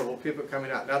innumerable people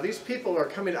coming out. Now these people are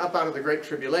coming up out of the Great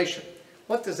Tribulation.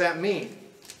 What does that mean?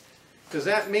 Does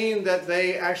that mean that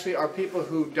they actually are people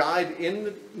who died in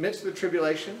the midst of the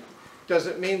tribulation? Does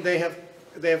it mean they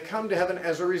have come to heaven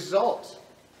as a result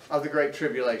of the Great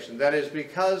Tribulation? That is,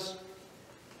 because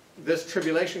this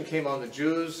tribulation came on the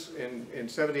Jews in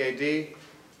 70 AD,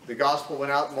 the gospel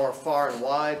went out more far and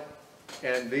wide,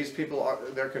 and these people,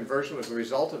 their conversion was the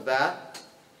result of that.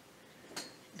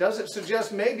 Does it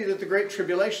suggest maybe that the Great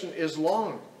Tribulation is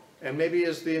long, and maybe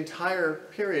is the entire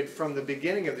period from the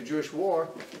beginning of the Jewish war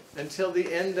until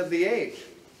the end of the age?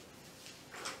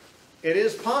 It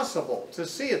is possible to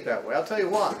see it that way. I'll tell you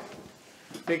why.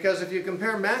 Because if you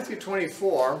compare Matthew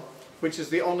 24, which is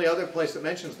the only other place that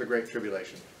mentions the Great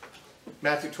Tribulation,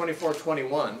 Matthew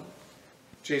 24:21,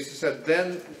 Jesus said,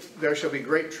 "Then there shall be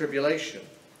great tribulation,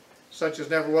 such as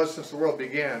never was since the world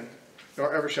began,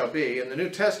 nor ever shall be." In the New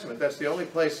Testament, that's the only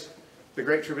place the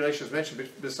Great Tribulation is mentioned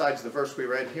besides the verse we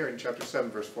read here in chapter 7,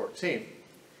 verse 14.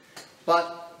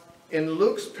 But in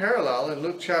Luke's parallel, in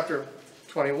Luke chapter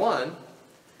 21,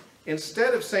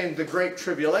 instead of saying the Great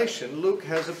Tribulation, Luke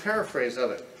has a paraphrase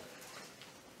of it.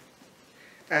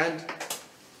 And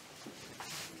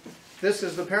this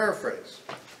is the paraphrase.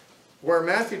 Where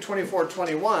Matthew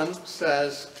 24:21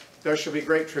 says, "There shall be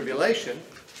great tribulation,"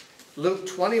 Luke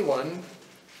 21,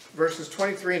 verses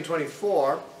 23 and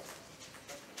 24,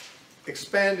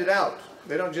 expand it out.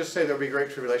 They don't just say there will be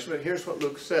great tribulation, but here's what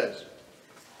Luke says.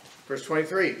 Verse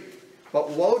 23,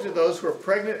 "But woe to those who are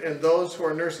pregnant and those who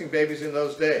are nursing babies in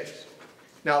those days."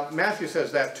 Now, Matthew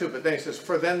says that too, but then he says,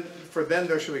 for then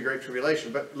there shall be great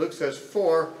tribulation. But Luke says,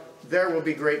 "For there will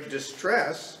be great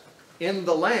distress in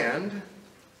the land,"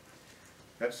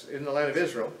 that's in the land of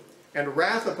Israel, "and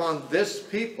wrath upon this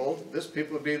people," this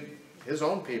people would be his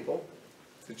own people,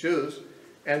 the Jews,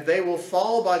 "and they will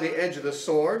fall by the edge of the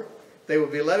sword. They will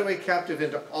be led away captive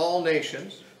into all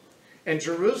nations, and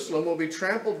Jerusalem will be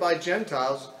trampled by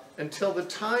Gentiles until the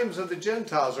times of the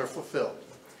Gentiles are fulfilled."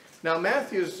 Now,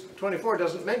 Matthew 24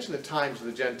 doesn't mention the times of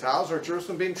the Gentiles or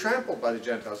Jerusalem being trampled by the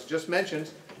Gentiles. It just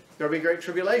mentions there will be great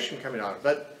tribulation coming on.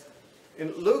 But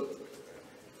in Luke,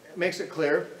 it makes it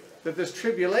clear that this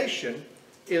tribulation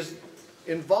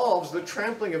involves the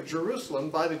trampling of Jerusalem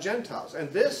by the Gentiles.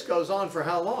 And this goes on for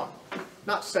how long?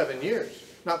 Not 7 years,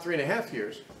 not 3.5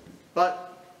 years,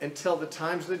 but until the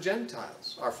times of the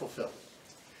Gentiles are fulfilled.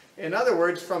 In other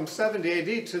words, from 70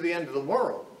 AD to the end of the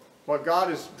world, what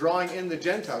God is drawing in the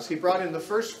Gentiles. He brought in the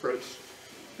firstfruits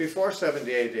before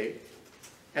 70 AD,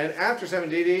 and after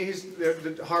 70 AD,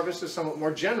 the harvest is somewhat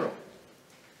more general.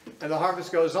 And the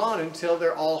harvest goes on until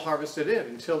they're all harvested in,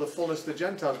 until the fullness of the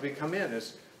Gentiles become in,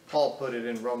 as Paul put it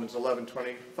in Romans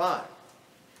 11:25.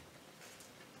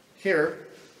 Here,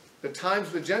 the times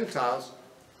of the Gentiles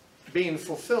being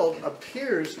fulfilled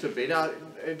appears to be, now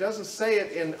it doesn't say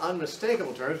it in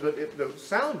unmistakable terms, but the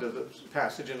sound of the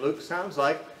passage in Luke sounds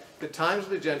like the times of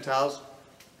the Gentiles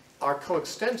are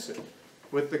coextensive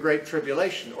with the Great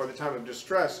Tribulation, or the time of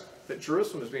distress, that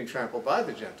Jerusalem is being trampled by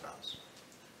the Gentiles.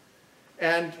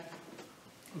 And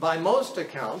by most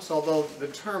accounts, although the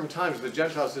term times of the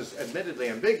Gentiles is admittedly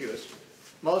ambiguous,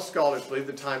 most scholars believe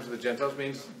the times of the Gentiles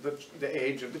means the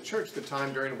age of the church, the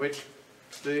time during which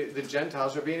the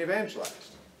Gentiles are being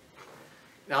evangelized.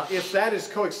 Now, if that is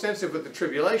coextensive with the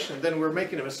tribulation, then we're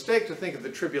making a mistake to think of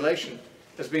the tribulation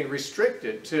as being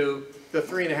restricted to the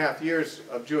 3.5 years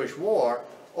of Jewish war,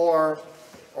 or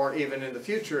even in the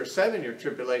future, a 7-year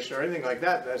tribulation, or anything like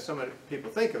that, as some people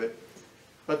think of it.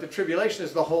 But the tribulation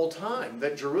is the whole time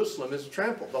that Jerusalem is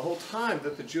trampled, the whole time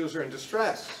that the Jews are in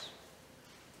distress.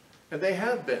 And they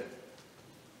have been,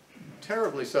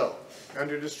 terribly so,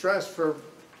 under distress for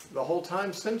the whole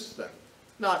time since then.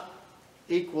 Not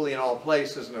equally in all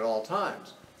places and at all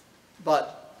times,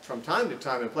 but from time to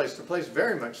time and place to place,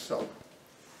 very much so.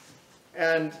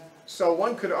 And so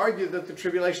one could argue that the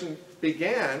tribulation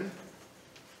began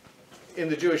in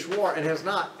the Jewish war and has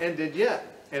not ended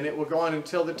yet, and it will go on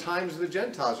until the times of the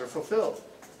Gentiles are fulfilled.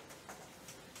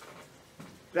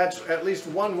 That's at least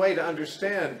one way to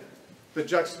understand the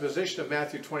juxtaposition of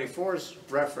Matthew 24's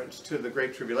reference to the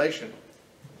Great Tribulation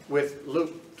with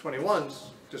Luke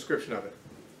 21's description of it.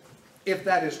 If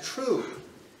that is true,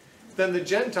 then the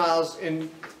Gentiles in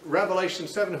Revelation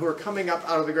 7 who are coming up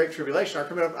out of the Great Tribulation are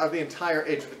coming up out of the entire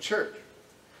age of the church.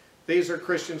 These are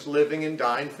Christians living and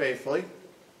dying faithfully.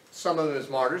 Some of them as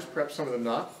martyrs, perhaps some of them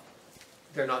not.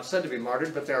 They're not said to be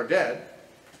martyred, but they are dead.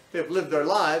 They've lived their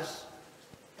lives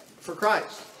for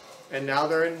Christ, and now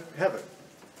they're in heaven.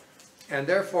 And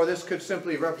therefore, this could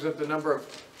simply represent the number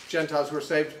of Gentiles who are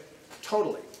saved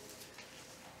totally.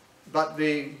 But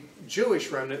the Jewish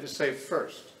remnant is saved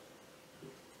first.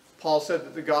 Paul said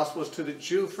that the gospel is to the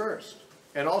Jew first,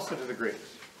 and also to the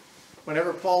Greeks.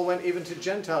 Whenever Paul went even to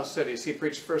Gentile cities, he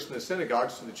preached first in the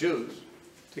synagogues to the Jews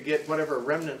to get whatever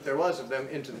remnant there was of them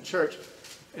into the church,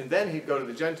 and then he'd go to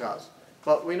the Gentiles.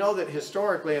 But we know that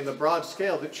historically, in the broad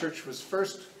scale, the church was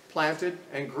first planted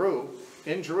and grew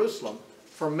in Jerusalem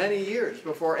for many years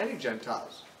before any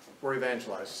Gentiles were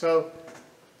evangelized. So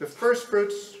the first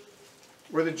fruits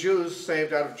were the Jews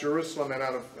saved out of Jerusalem and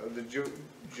out of the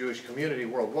Jewish community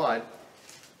worldwide.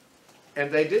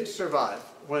 And they did survive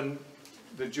when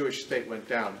the Jewish state went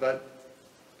down. But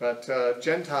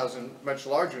Gentiles in much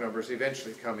larger numbers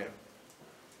eventually come in.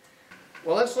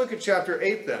 Well, let's look at chapter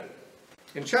 8 then.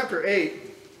 In chapter 8,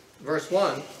 verse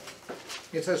 1,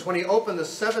 it says, "When he opened the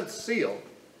 7th seal,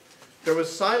 there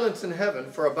was silence in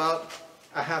heaven for about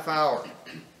a half hour."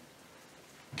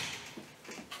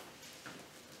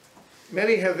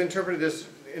 Many have interpreted this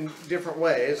in different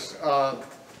ways.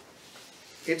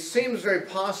 It seems very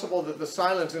possible that the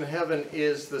silence in heaven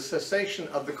is the cessation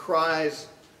of the cries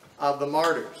of the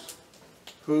martyrs,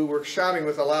 who were shouting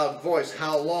with a loud voice,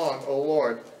 "How long, O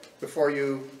Lord, before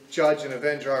you judge and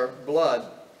avenge our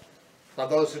blood on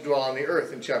those who dwell on the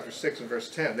earth," in chapter 6 and verse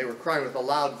 10. They were crying with a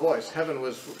loud voice. Heaven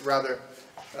was rather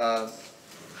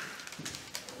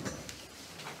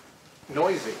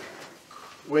noisy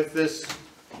with this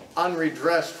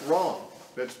unredressed wrong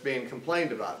that's being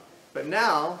complained about. But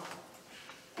now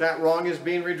that wrong is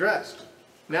being redressed.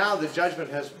 Now the judgment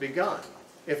has begun,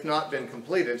 if not been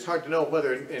completed. It's hard to know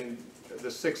whether in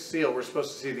the 6th seal we're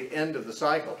supposed to see the end of the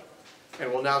cycle,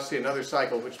 and we'll now see another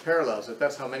cycle which parallels it.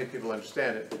 That's how many people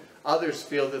understand it. Others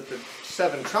feel that the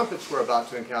 7 trumpets we're about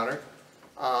to encounter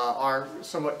are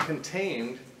somewhat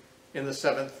contained in the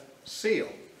 7th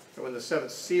seal. And when the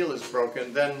 7th seal is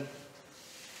broken, then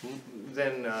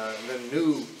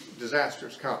new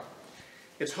disasters come.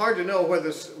 It's hard to know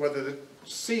whether the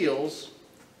seals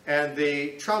and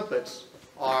the trumpets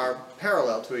are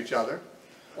parallel to each other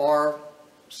or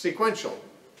sequential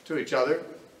to each other,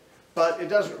 but it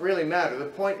doesn't really matter. The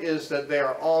point is that they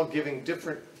are all giving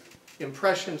different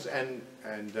impressions and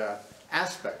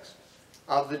aspects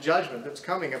of the judgment that's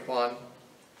coming upon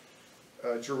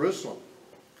Jerusalem.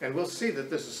 And we'll see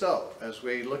that this is so as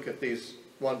we look at these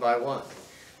one by one.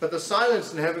 But the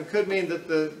silence in heaven could mean that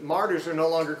the martyrs are no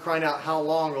longer crying out, "How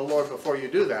long, O Lord, before you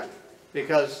do that?"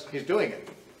 because he's doing it.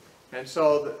 And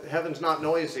so heaven's not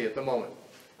noisy at the moment.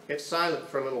 It's silent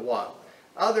for a little while.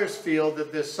 Others feel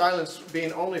that this silence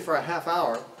being only for a half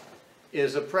hour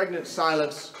is a pregnant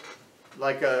silence,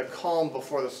 like a calm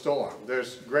before the storm.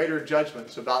 There's greater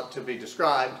judgments about to be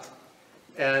described,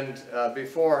 and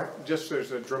before just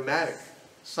there's a dramatic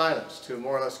silence to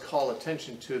more or less call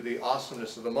attention to the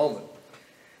awesomeness of the moment.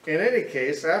 In any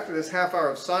case, after this half hour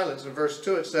of silence, in verse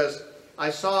 2 it says, "I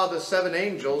saw the 7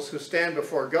 angels who stand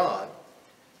before God,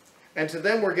 and to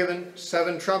them were given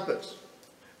 7 trumpets.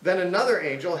 Then another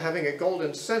angel, having a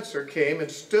golden censer, came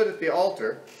and stood at the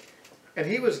altar, And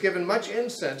he was given much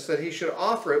incense, that he should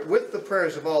offer it with the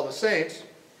prayers of all the saints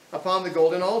upon the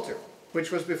golden altar,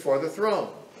 which was before the throne.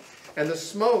 And the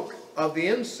smoke of the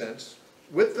incense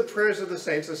with the prayers of the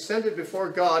saints ascended before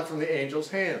God from the angel's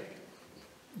hand.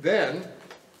 Then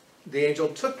the angel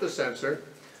took the censer,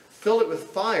 filled it with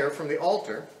fire from the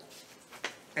altar,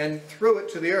 and threw it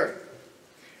to the earth.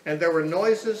 And there were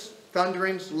noises,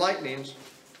 thunderings, lightnings,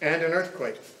 and an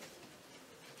earthquake.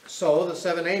 So the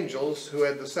 7 angels who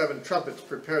had the 7 trumpets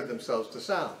prepared themselves to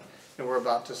sound, and we're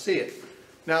about to see it.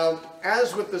 Now,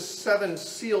 as with the 7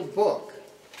 sealed book,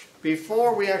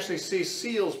 before we actually see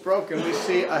seals broken, we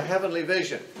see a heavenly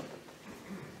vision.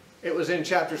 It was in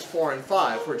chapters 4 and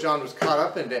 5, where John was caught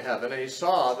up into heaven, and he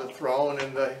saw the throne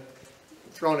and the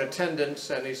throne attendants,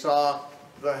 and he saw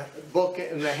the book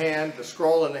in the hand, the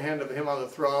scroll in the hand of him on the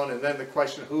throne, and then the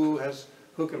question, who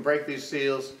can break these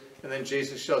seals? And then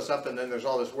Jesus shows up, and then there's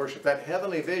all this worship. That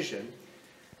heavenly vision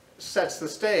sets the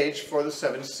stage for the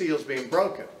 7 seals being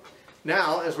broken.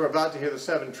 Now, as we're about to hear the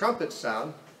 7 trumpets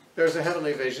sound, there's a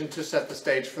heavenly vision to set the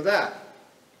stage for that.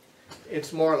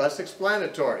 It's more or less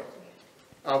explanatory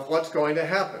of what's going to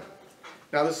happen.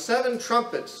 Now, the 7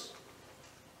 trumpets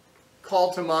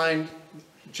call to mind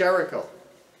Jericho.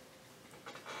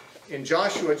 In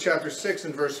Joshua chapter 6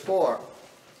 and verse 4,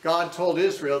 God told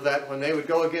Israel that when they would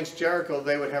go against Jericho,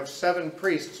 they would have 7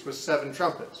 priests with 7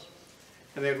 trumpets.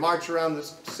 And they'd march around the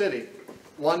city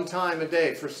 1 time a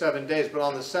day for 7 days. But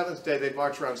on the 7th day, they'd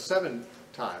march around 7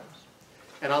 times.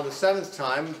 And on the 7th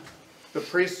time, the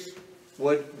priests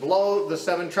would blow the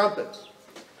 7 trumpets.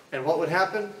 And what would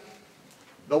happen?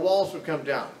 The walls would come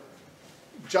down.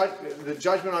 The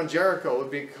judgment on Jericho would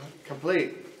be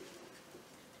complete.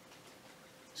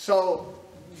 So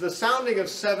the sounding of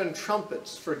 7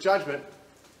 trumpets for judgment,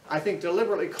 I think,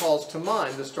 deliberately calls to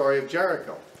mind the story of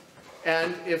Jericho.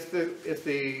 And if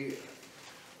the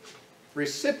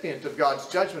recipient of God's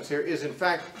judgments here is in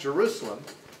fact Jerusalem,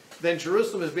 then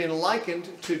Jerusalem is being likened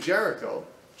to Jericho,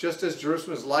 just as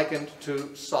Jerusalem is likened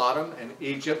to Sodom and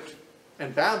Egypt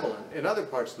and Babylon in other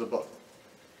parts of the book.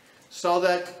 So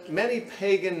that many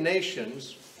pagan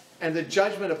nations and the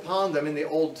judgment upon them in the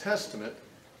Old Testament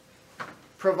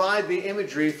provide the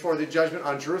imagery for the judgment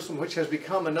on Jerusalem, which has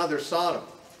become another Sodom,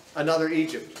 another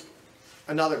Egypt,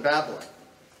 another Babylon,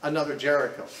 another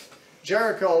Jericho.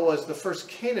 Jericho was the first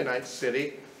Canaanite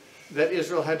city that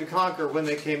Israel had to conquer when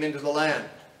they came into the land.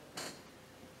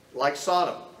 Like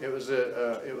Sodom, it was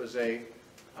a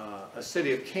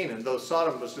city of Canaan, though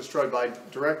Sodom was destroyed by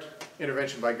direct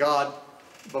intervention by God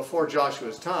before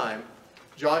Joshua's time.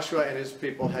 Joshua and his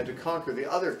people had to conquer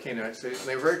the other Canaanite cities, and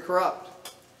they were very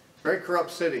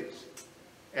corrupt cities.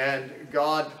 And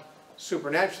God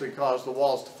supernaturally caused the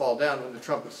walls to fall down when the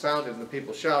trumpet sounded and the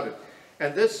people shouted.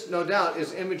 And this, no doubt,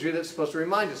 is imagery that's supposed to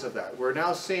remind us of that. We're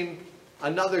now seeing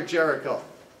another Jericho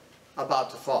about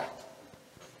to fall.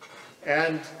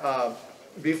 And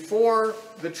before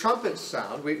the trumpets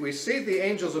sound, we see the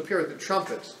angels appear at the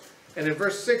trumpets. And in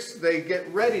verse 6, they get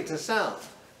ready to sound.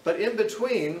 But in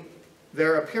between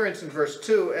their appearance in verse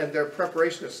 2 and their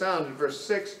preparation to sound in verse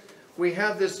 6, we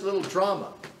have this little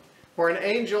drama where an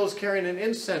angel is carrying an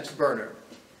incense burner,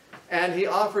 and he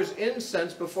offers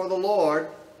incense before the Lord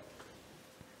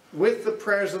with the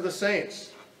prayers of the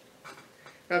saints.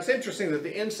 Now, it's interesting that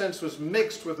the incense was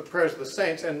mixed with the prayers of the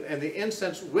saints, and the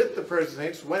incense with the prayers of the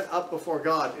saints went up before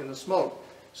God in the smoke,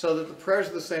 so that the prayers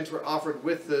of the saints were offered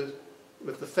with the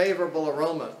favorable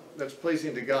aroma that's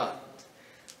pleasing to God.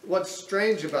 What's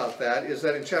strange about that is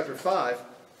that in chapter 5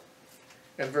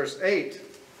 and verse 8,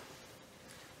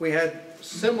 we had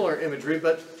similar imagery,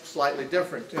 but slightly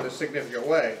different in a significant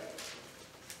way.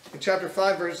 In chapter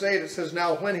 5, verse 8, it says,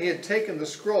 "Now when he had taken the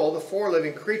scroll, the 4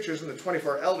 living creatures and the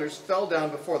 24 elders fell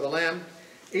down before the Lamb,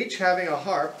 each having a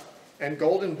harp and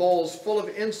golden bowls full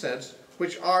of incense,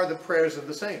 which are the prayers of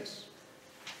the saints."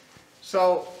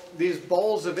 So these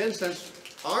bowls of incense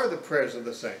are the prayers of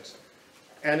the saints.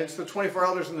 And it's the 24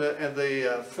 elders and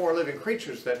the 4 living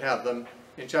creatures that have them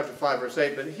in chapter 5, verse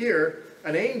 8. But here,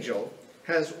 an angel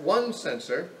has 1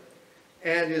 censer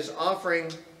and is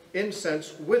offering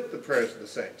incense with the prayers of the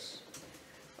saints.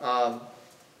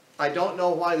 I don't know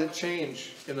why the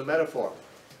change in the metaphor.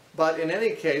 But in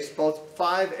any case, both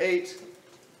 5, 8,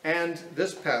 and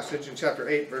this passage in chapter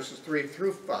 8, verses 3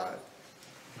 through 5,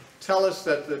 tell us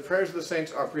that the prayers of the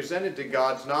saints are presented to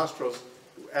God's nostrils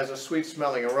as a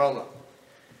sweet-smelling aroma.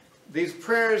 These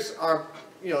prayers are,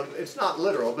 it's not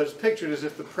literal, but it's pictured as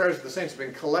if the prayers of the saints have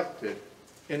been collected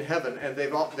in heaven, and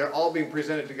they're all being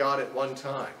presented to God at one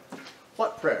time.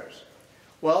 What prayers?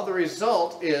 Well, the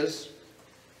result is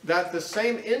that the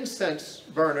same incense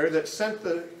burner that sent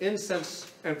the incense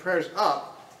and prayers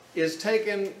up is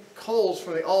taken coals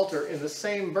from the altar in the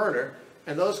same burner,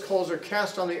 and those coals are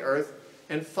cast on the earth,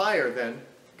 and fire then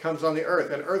comes on the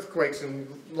earth, and earthquakes and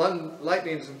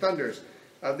lightnings and thunders.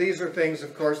 These are things,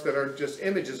 of course, that are just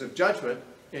images of judgment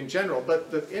in general,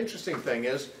 but the interesting thing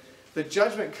is that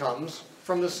judgment comes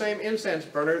from the same incense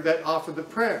burner that offered the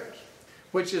prayers,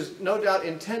 which is no doubt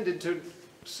intended to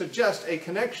suggest a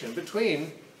connection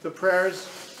between the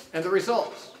prayers and the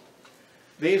results.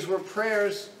 These were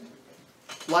prayers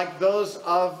like those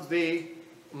of the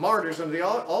martyrs on the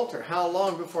altar. How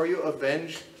long before you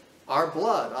avenge our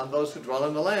blood on those who dwell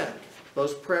in the land?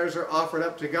 Those prayers are offered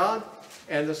up to God,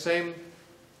 and the same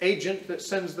agent that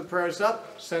sends the prayers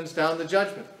up sends down the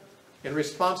judgment in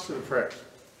response to the prayers.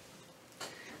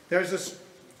 There's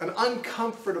an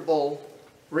uncomfortable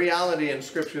reality in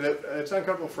Scripture that it's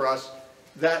uncomfortable for us,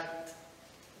 that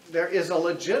there is a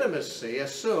legitimacy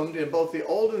assumed in both the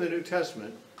Old and the New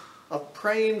Testament of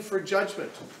praying for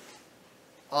judgment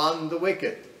on the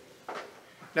wicked.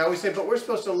 Now we say, but we're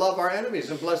supposed to love our enemies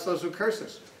and bless those who curse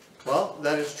us. Well,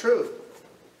 that is true.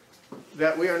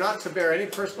 That we are not to bear any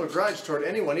personal grudge toward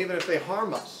anyone, even if they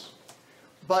harm us.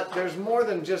 But there's more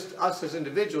than just us as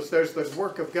individuals. There's the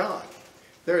work of God.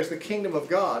 There is the kingdom of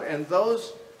God. And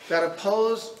those that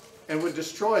oppose and would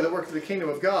destroy the work of the kingdom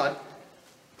of God,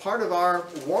 part of our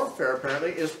warfare,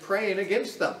 apparently, is praying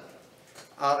against them.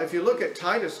 If you look at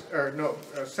 2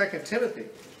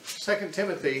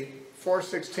 Timothy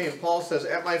 4:16, Paul says,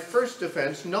 "At my first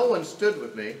defense no one stood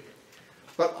with me,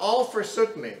 but all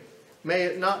forsook me. May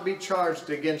it not be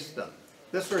charged against them."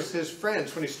 This was his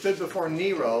friends when he stood before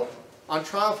Nero on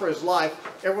trial for his life.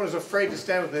 Everyone was afraid to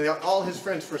stand with him. All his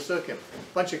friends forsook him.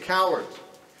 A bunch of cowards.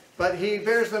 But he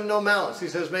bears them no malice. He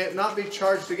says, may it not be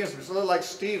charged against them. It's a little like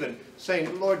Stephen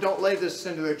saying, Lord, don't lay this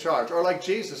sin to their charge. Or like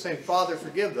Jesus saying, Father,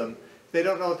 forgive them. They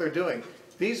don't know what they're doing.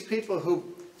 These people who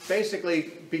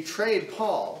basically betrayed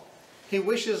Paul, he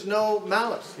wishes no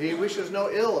malice. He wishes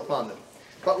no ill upon them.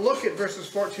 But look at verses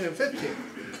 14 and 15.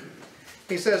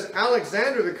 He says,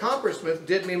 Alexander the coppersmith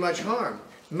did me much harm.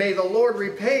 May the Lord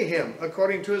repay him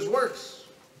according to his works.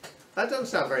 That doesn't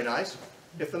sound very nice.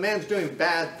 If the man's doing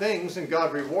bad things and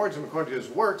God rewards him according to his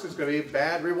works, it's going to be a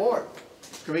bad reward.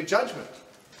 It's going to be judgment.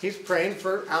 He's praying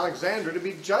for Alexander to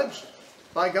be judged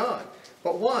by God.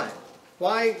 But why?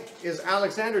 Why is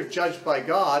Alexander judged by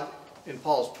God in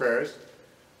Paul's prayers,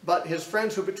 but his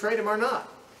friends who betrayed him are not?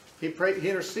 He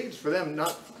intercedes for them,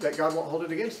 not that God won't hold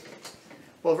it against them.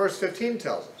 Well, verse 15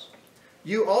 tells us,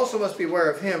 you also must beware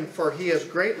of him, for he has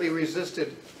greatly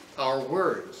resisted our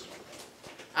words.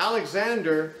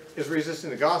 Alexander is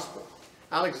resisting the gospel.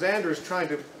 Alexander is trying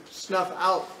to snuff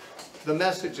out the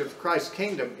message of Christ's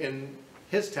kingdom in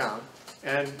his town,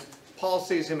 and Paul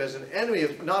sees him as an enemy,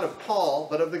 not of Paul,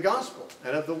 but of the gospel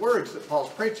and of the words that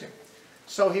Paul's preaching.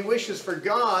 So he wishes for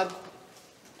God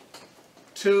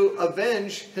to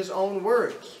avenge his own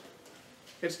words.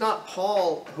 It's not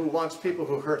Paul who wants people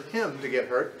who hurt him to get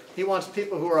hurt. He wants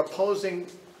people who are opposing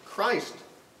Christ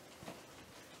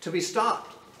to be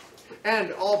stopped.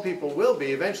 And all people will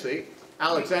be eventually.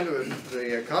 Alexander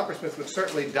the coppersmith would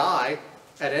certainly die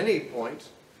at any point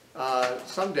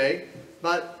someday.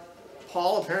 But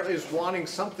Paul apparently is wanting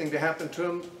something to happen to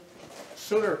him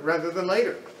sooner rather than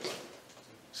later,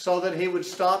 so that he would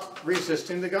stop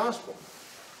resisting the gospel.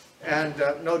 And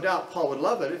no doubt Paul would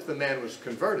love it if the man was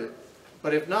converted.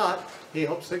 But if not, he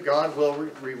hopes that God will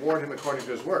reward him according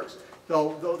to his works.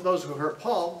 Though those who hurt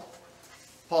Paul,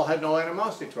 Paul had no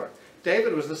animosity toward.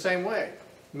 David was the same way.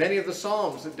 Many of the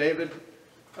Psalms that David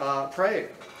prayed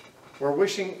were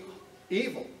wishing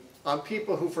evil on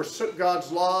people who forsook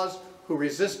God's laws, who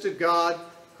resisted God,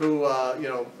 who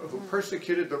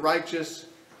persecuted the righteous,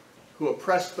 who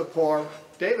oppressed the poor.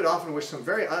 David often wished some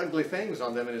very ugly things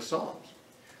on them in his Psalms.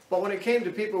 But when it came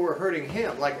to people who were hurting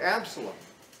him, like Absalom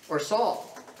or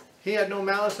Saul, he had no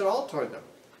malice at all toward them.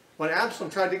 When Absalom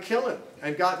tried to kill him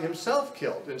and got himself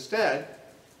killed instead,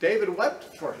 David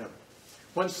wept for him.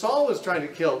 When Saul was trying to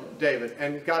kill David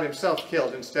and got himself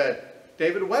killed instead,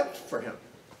 David wept for him.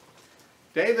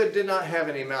 David did not have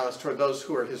any malice toward those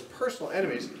who were his personal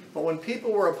enemies, but when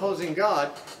people were opposing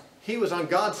God, he was on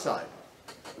God's side.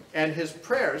 And his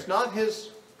prayers, not his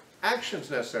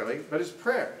actions necessarily, but his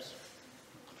prayers,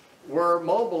 were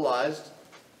mobilized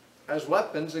as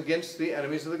weapons against the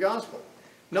enemies of the gospel.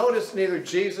 Notice neither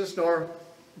Jesus nor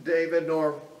David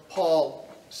nor Paul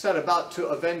set about to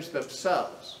avenge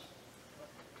themselves.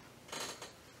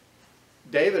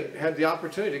 David had the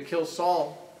opportunity to kill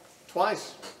Saul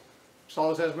twice. Saul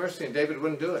was has mercy, and David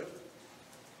wouldn't do it.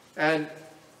 And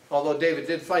although David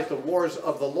did fight the wars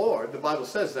of the Lord, the Bible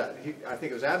says that. I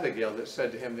think it was Abigail that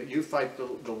said to him that you fight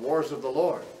the wars of the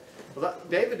Lord. Well,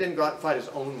 David didn't go out and fight his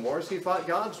own wars, he fought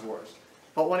God's wars.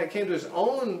 But when it came to his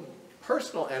own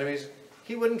personal enemies,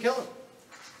 he wouldn't kill them.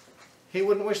 He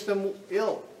wouldn't wish them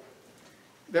ill.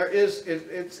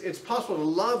 It's possible to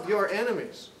love your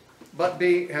enemies, but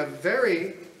have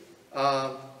very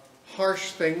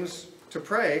harsh things to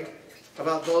pray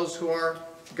about those who are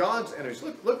God's enemies.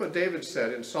 Look what David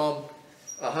said in Psalm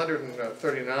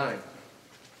 139.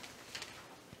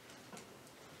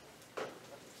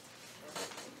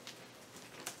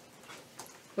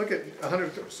 Look at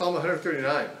Psalm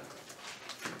 139,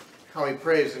 how he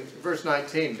prays. In verse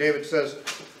 19, David says,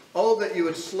 "Oh, that you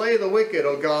would slay the wicked,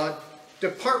 O God.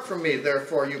 Depart from me,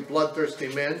 therefore, you bloodthirsty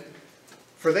men,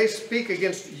 for they speak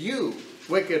against you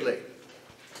wickedly."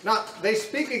 Not, they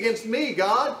speak against me,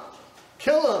 God.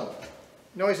 Kill them.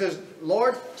 No, he says,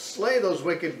 Lord, slay those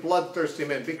wicked, bloodthirsty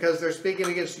men, because they're speaking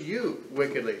against you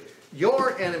wickedly.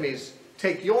 Your enemies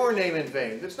take your name in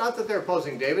vain. It's not that they're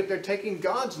opposing David. They're taking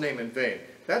God's name in vain.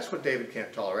 That's what David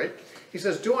can't tolerate. He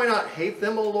says, do I not hate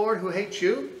them, O Lord, who hate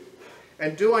you?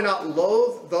 And do I not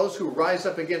loathe those who rise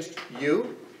up against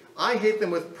you? I hate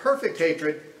them with perfect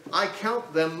hatred. I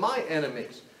count them my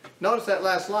enemies. Notice that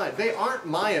last line. They aren't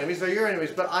my enemies, they're your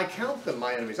enemies, but I count them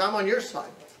my enemies. I'm on your side.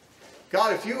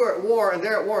 God, if you are at war and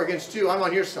they're at war against you, I'm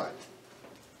on your side.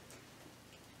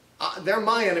 They're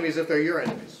my enemies if they're your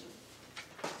enemies.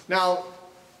 Now,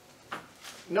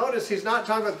 notice he's not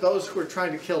talking about those who are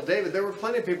trying to kill David. There were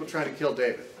plenty of people trying to kill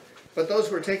David. But those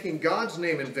who are taking God's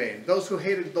name in vain, those who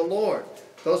hated the Lord,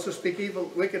 those who speak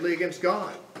wickedly against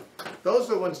God, those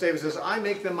are the ones David says, I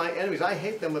make them my enemies. I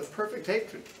hate them with perfect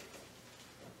hatred.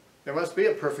 There must be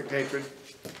a perfect hatred.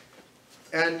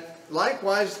 And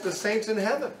likewise, the saints in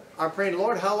heaven are praying,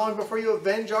 Lord, how long before you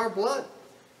avenge our blood?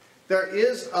 There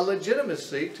is a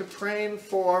legitimacy to praying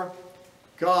for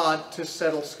God to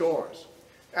settle scores.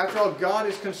 After all, God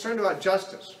is concerned about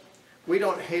justice. We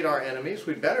don't hate our enemies.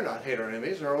 We better not hate our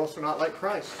enemies, or else we're not like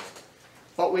Christ.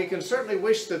 But we can certainly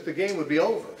wish that the game would be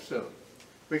over soon.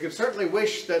 We can certainly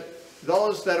wish that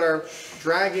those that are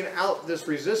dragging out this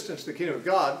resistance to the kingdom of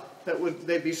God, that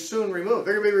they'd be soon removed.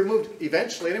 They're going to be removed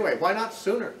eventually anyway. Why not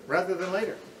sooner rather than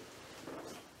later?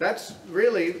 That's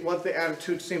really what the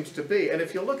attitude seems to be. And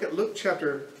if you look at Luke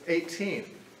chapter 18,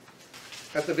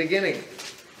 at the beginning,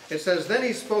 it says, Then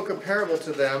he spoke a parable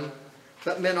to them,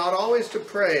 that men ought always to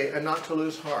pray and not to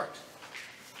lose heart,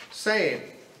 saying,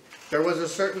 There was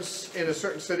in a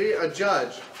certain city a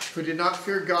judge who did not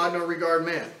fear God nor regard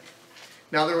man.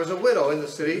 Now there was a widow in the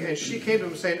city, and she came to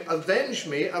him saying, Avenge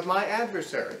me of my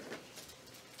adversary.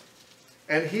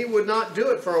 And he would not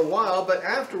do it for a while, but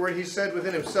afterward he said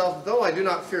within himself, Though I do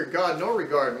not fear God nor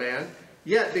regard man,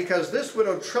 yet because this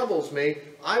widow troubles me,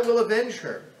 I will avenge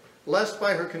her, lest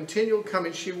by her continual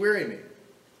coming she weary me.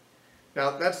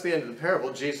 Now that's the end of the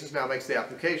parable. Jesus now makes the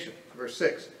application. Verse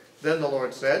 6, Then the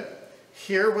Lord said,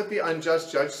 Hear what the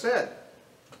unjust judge said.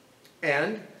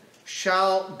 And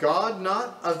shall God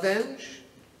not avenge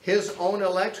his own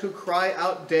elect who cry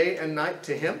out day and night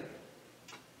to him,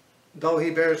 though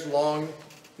he bears long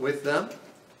with them?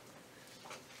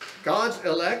 God's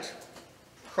elect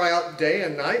cry out day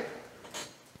and night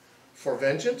for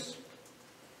vengeance,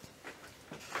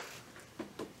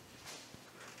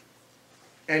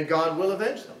 and God will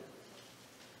avenge them.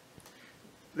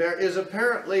 There is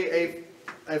apparently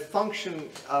a function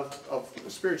of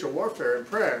spiritual warfare and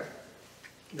prayer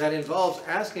that involves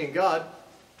asking God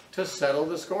to settle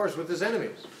the scores with his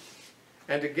enemies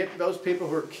and to get those people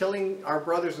who are killing our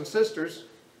brothers and sisters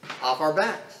off our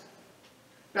backs.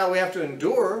 Now we have to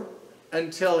endure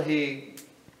until he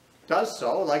does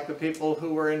so, like the people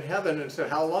who were in heaven and said,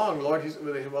 How long, Lord? He said,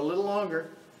 a little longer.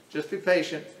 Just be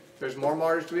patient. There's more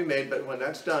martyrs to be made, but when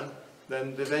that's done,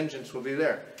 then the vengeance will be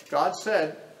there. God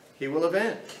said he will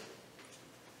avenge.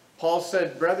 Paul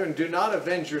said, Brethren, do not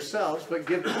avenge yourselves, but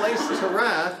give place to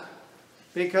wrath,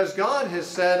 because God has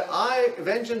said,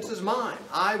 vengeance is mine,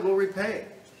 I will repay.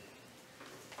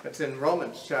 That's in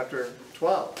Romans chapter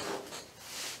 12.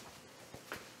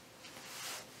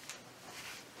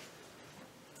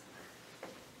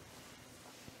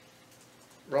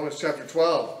 Romans chapter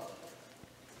 12,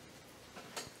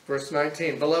 verse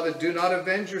 19. Beloved, do not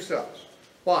avenge yourselves.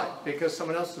 Why? Because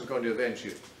someone else is going to avenge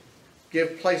you.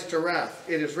 Give place to wrath.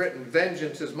 It is written,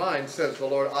 Vengeance is mine, says the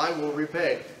Lord, I will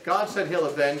repay. God said he'll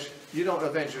avenge. You don't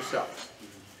avenge yourself.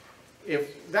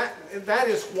 If that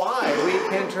is why we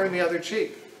can turn the other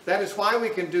cheek. That is why we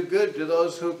can do good to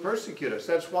those who persecute us.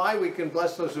 That's why we can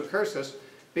bless those who curse us,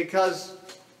 because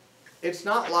it's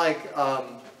not like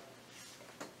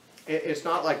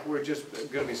we're just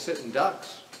going to be sitting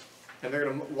ducks and they're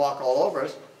going to walk all over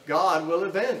us. God will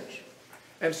avenge.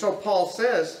 And so Paul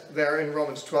says there in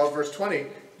Romans 12, verse 20,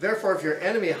 therefore if your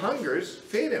enemy hungers,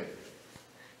 feed him.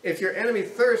 If your enemy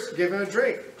thirsts, give him a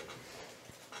drink.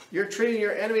 You're treating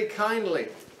your enemy kindly.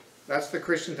 That's the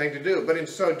Christian thing to do. But in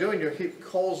so doing, you heap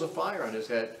coals of fire on his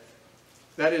head.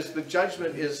 That is, the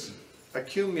judgment is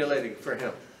accumulating for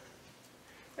him.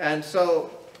 And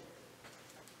so,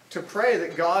 to pray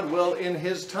that God will, in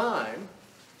his time,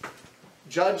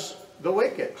 judge the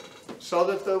wicked, so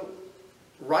that the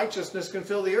righteousness can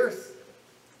fill the earth.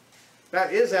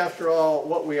 That is, after all,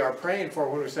 what we are praying for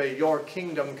when we say, your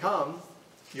kingdom come,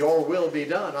 your will be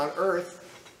done on earth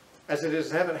as it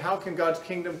is in heaven. How can God's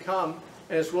kingdom come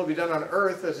and his will be done on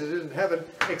earth as it is in heaven,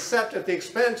 except at the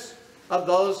expense of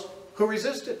those who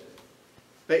resist it?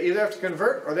 They either have to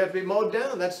convert or they have to be mowed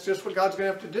down. That's just what God's going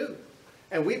to have to do.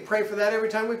 And we pray for that every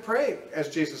time we pray, as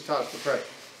Jesus taught us to pray.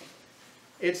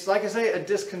 It's, like I say, a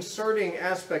disconcerting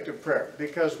aspect of prayer,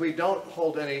 because we don't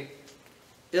hold any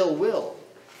ill will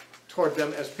toward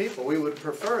them as people. We would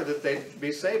prefer that they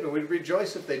be saved, and we'd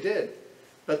rejoice if they did.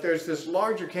 But there's this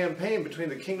larger campaign between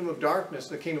the kingdom of darkness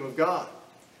and the kingdom of God.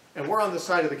 And we're on the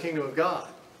side of the kingdom of God.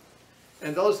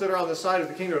 And those that are on the side of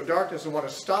the kingdom of darkness and want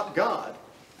to stop God,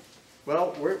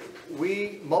 well,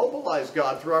 we mobilize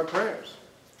God through our prayers.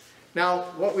 Now,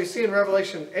 what we see in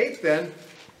Revelation 8 then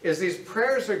is these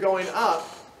prayers are going up,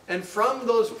 and from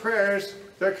those prayers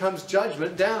there comes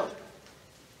judgment down.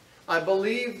 I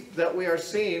believe that we are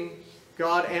seeing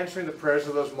God answering the prayers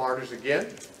of those martyrs again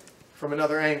from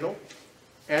another angle.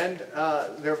 And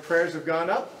their prayers have gone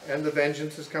up, and the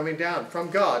vengeance is coming down from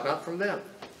God, not from them.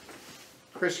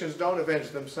 Christians don't avenge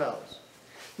themselves.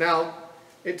 Now,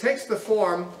 it takes the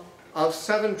form of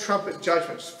 7 trumpet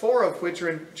judgments, 4 of which are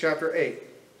in chapter 8,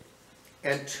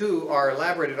 and 2 are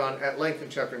elaborated on at length in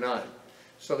chapter 9,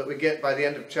 so that we get, by the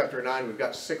end of chapter 9, we've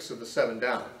got 6 of the 7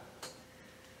 down.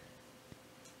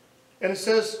 And it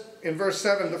says in verse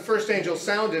 7, the first angel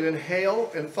sounded, and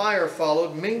hail and fire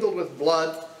followed, mingled with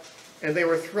blood, and they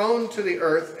were thrown to the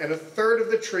earth, and 1/3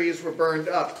 of the trees were burned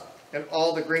up, and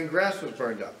all the green grass was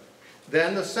burned up.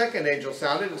 Then the second angel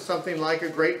sounded, and something like a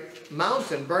great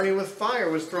mountain burning with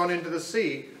fire was thrown into the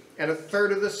sea, and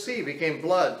 1/3 of the sea became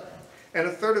blood, and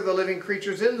 1/3 of the living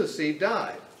creatures in the sea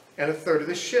died, and 1/3 of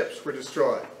the ships were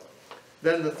destroyed.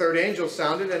 Then the third angel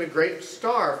sounded, and a great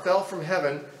star fell from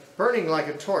heaven, burning like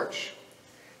a torch,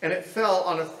 and it fell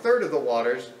on 1/3 of the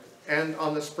waters and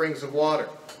on the springs of water.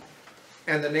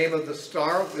 And the name of the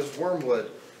star is wormwood,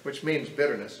 which means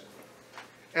bitterness.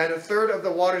 And 1/3 of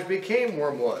the waters became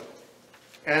wormwood,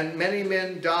 and many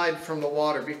men died from the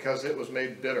water because it was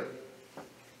made bitter.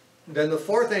 Then the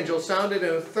fourth angel sounded,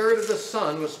 and 1/3 of the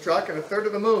sun was struck, and 1/3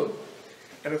 of the moon,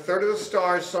 and 1/3 of the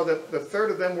stars, so that the 1/3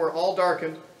 of them were all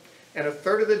darkened, and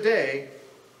 1/3 of the day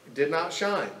did not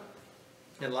shine,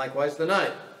 and likewise the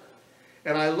night.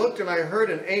 And I looked, and I heard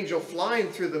an angel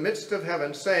flying through the midst of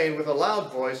heaven, saying with a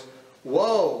loud voice,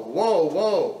 woe, woe,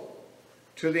 woe,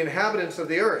 to the inhabitants of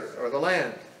the earth, or the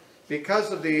land,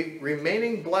 because of the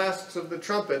remaining blasts of the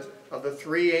trumpet of the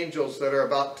 3 angels that are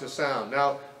about to sound.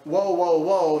 Now, woe, woe,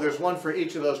 woe, there's one for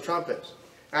each of those trumpets.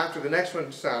 After the next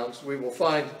one sounds, we will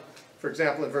find, for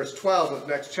example, in verse 12 of the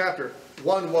next chapter,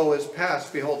 1 woe is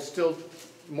past, behold, still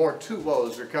more 2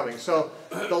 woes are coming. So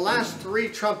the last 3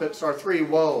 trumpets are 3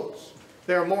 woes.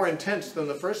 They are more intense than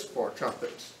the first 4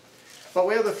 trumpets. But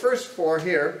we have the first 4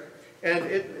 here,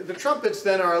 and the trumpets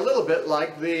then are a little bit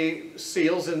like the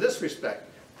seals in this respect.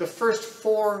 The first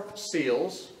 4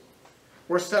 seals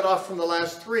were set off from the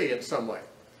last 3 in some way.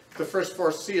 The first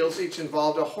 4 seals each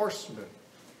involved a horseman.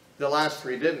 The last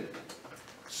 3 didn't.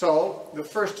 So the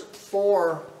first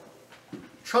 4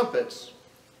 trumpets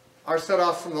are set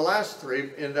off from the last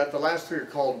 3, in that the last 3 are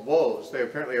called woes. They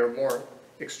apparently are more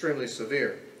extremely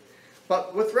severe.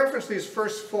 But with reference to these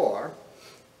first 4,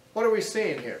 what are we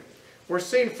seeing here? We're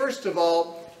seeing, first of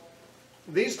all,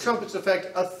 these trumpets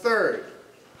affect 1/3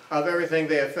 of everything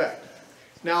they affect.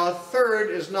 Now, 1/3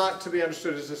 is not to be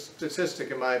understood as a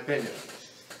statistic, in my opinion.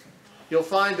 You'll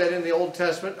find that in the Old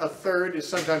Testament, 1/3 is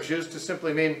sometimes used to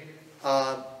simply mean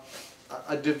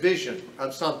a division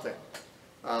of something.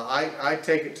 I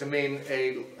take it to mean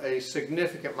a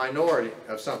significant minority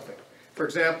of something. For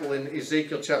example, in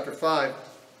Ezekiel chapter 5,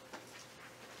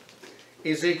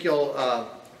 Ezekiel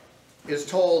is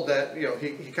told that, you know,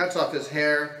 he cuts off his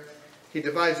hair, he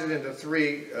divides it into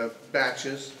 3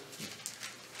 batches,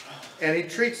 and he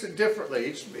treats it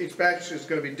differently. Each batch is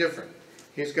going to be different.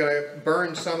 He's going to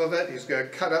burn some of it, he's going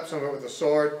to cut up some of it with a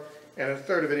sword, and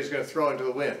 1/3 of it he's going to throw into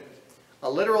the wind. A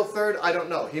literal 1/3, I don't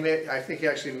know. I think he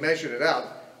actually measured it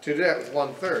out to do that with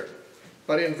 1/3.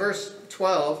 But in verse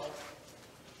 12,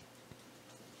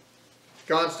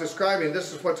 God's describing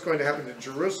this is what's going to happen to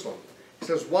Jerusalem. He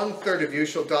says, 1/3 of you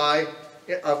shall die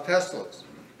of pestilence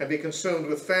and be consumed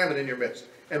with famine in your midst,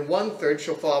 and 1/3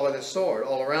 shall fall by the sword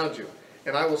all around you.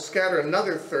 And I will scatter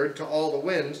another third to all the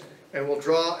winds, and will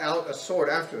draw out a sword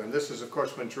after them. This is, of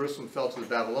course, when Jerusalem fell to the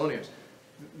Babylonians.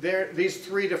 These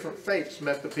three different fates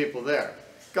met the people there.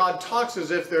 God talks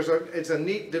as if it's a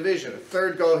neat division. A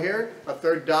third go here, a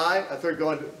third die, a third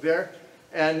go into there.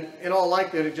 And in all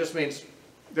likelihood, it just means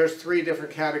there's three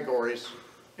different categories,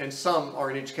 and some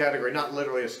are in each category, not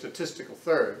literally a statistical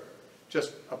third,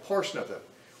 just a portion of them.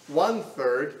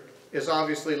 1/3 is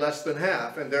obviously less than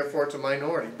half, and therefore it's a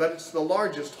minority. But it's the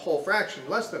largest whole fraction,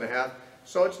 less than a half,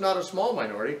 so it's not a small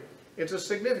minority, it's a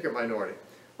significant minority.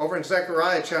 Over in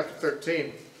Zechariah chapter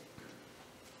 13,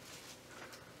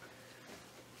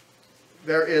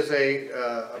 there is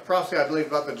a prophecy, I believe,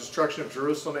 about the destruction of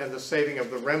Jerusalem and the saving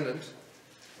of the remnant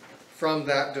from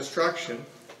that destruction.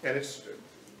 And it's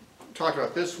talked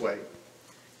about this way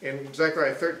in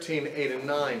Zechariah 13, 8 and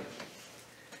 9.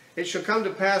 It shall come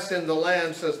to pass in the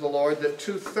land, says the Lord, that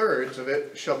 2/3 of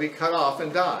it shall be cut off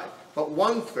and die, but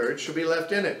 1/3 shall be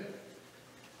left in it.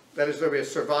 That is, there will be a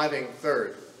surviving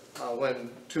third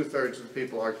when 2/3 of the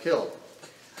people are killed.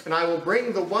 And I will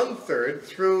bring the 1/3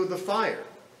 through the fire.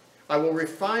 I will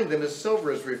refine them as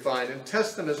silver is refined, and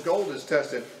test them as gold is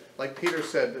tested. Like Peter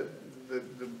said, the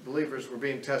believers were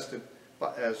being tested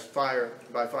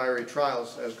by fiery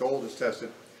trials, as gold is tested.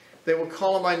 They will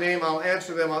call on my name, I'll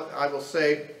answer them, I will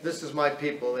say, this is my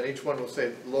people, and each one will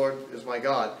say, the Lord is my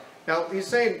God. Now, he's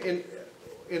saying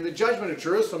in the judgment of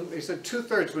Jerusalem, he said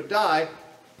 2/3 would die,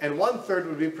 and 1/3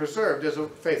 would be preserved as a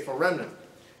faithful remnant.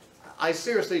 I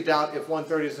seriously doubt if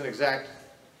 1/3 is an exact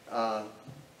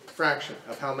fraction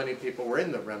of how many people were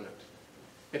in the remnant.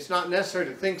 It's not necessary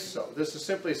to think so. This is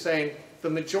simply saying the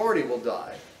majority will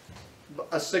die.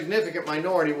 A significant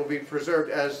minority will be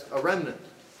preserved as a remnant.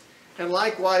 And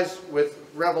likewise with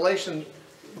Revelation,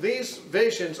 these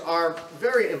visions are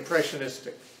very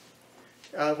impressionistic.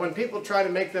 When people try to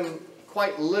make them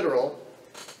quite literal,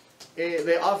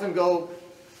 they often go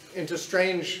into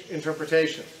strange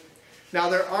interpretations. Now,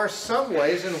 there are some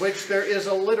ways in which there is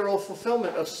a literal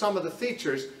fulfillment of some of the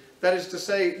features. That is to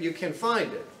say, you can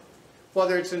find it.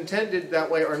 Whether it's intended that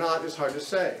way or not is hard to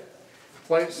say.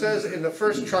 When it says in the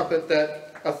first trumpet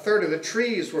that 1/3 of the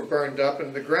trees were burned up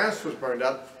and the grass was burned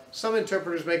up, some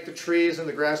interpreters make the trees and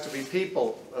the grass to be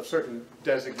people of certain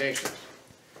designations.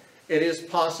 It is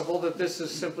possible that this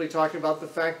is simply talking about the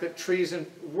fact that trees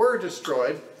were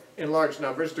destroyed in large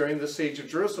numbers during the siege of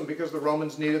Jerusalem because the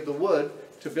Romans needed the wood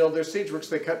to build their siege works.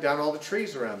 They cut down all the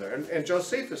trees around there. And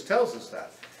Josephus tells us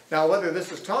that. Now, whether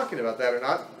this is talking about that or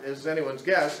not is anyone's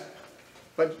guess,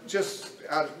 but just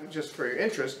for your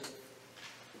interest,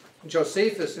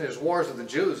 Josephus in his Wars of the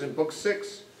Jews in Book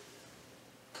 6,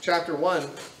 Chapter 1,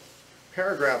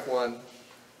 Paragraph 1,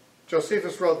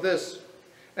 Josephus wrote this,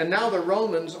 "And now the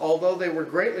Romans, although they were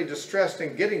greatly distressed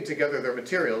in getting together their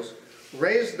materials,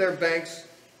 raised their banks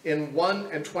in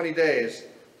 21 days,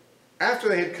 after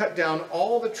they had cut down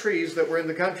all the trees that were in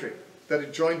the country, that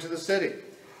had joined to the city,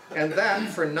 and that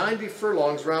for 90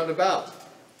 furlongs round about,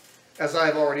 as I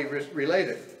have already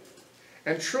related.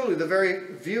 And truly the very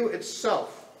view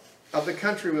itself of the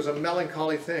country was a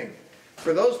melancholy thing.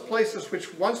 For those places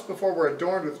which once before were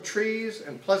adorned with trees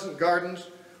and pleasant gardens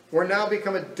were now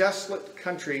become a desolate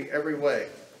country every way,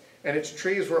 and its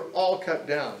trees were all cut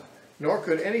down, nor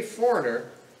could any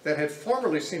foreigner that had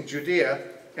formerly seen Judea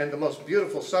and the most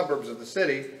beautiful suburbs of the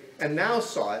city, and now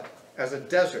saw it as a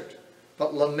desert,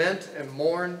 but lament and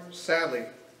mourn sadly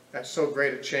at so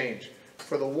great a change.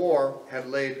 For the war had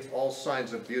laid all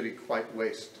signs of beauty quite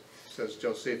waste," says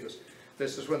Josephus.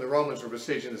 This is when the Romans were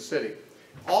besieging the city.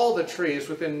 All the trees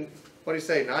within, what do you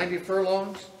say, 90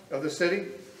 furlongs of the city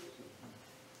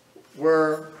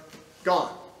were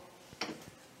gone.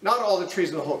 Not all the trees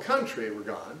in the whole country were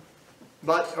gone,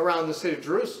 but around the city of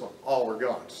Jerusalem, all were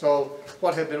gone. So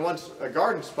what had been once a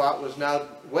garden spot was now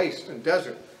waste and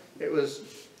desert. It was,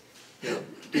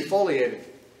 defoliated.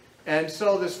 And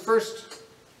so this first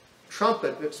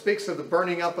trumpet that speaks of the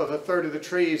burning up of 1/3 of the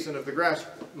trees and of the grass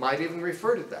might even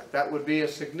refer to that. That would be a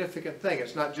significant thing.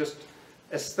 It's not just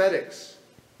aesthetics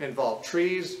involved.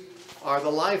 Trees are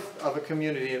the life of a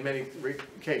community in many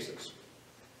cases,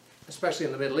 especially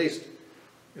in the Middle East.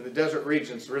 In the desert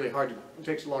regions, it's really hard it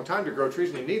takes a long time to grow trees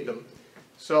and you need them.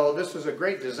 So this was a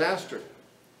great disaster,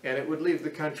 and it would leave the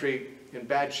country in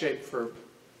bad shape for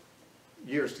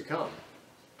years to come.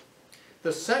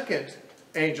 The second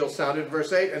angel sounded,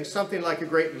 verse 8, "And something like a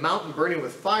great mountain burning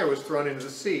with fire was thrown into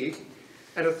the sea,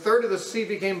 and 1/3 of the sea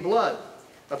became blood.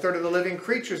 A third of the living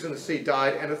creatures in the sea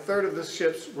died, and a third of the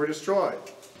ships were destroyed.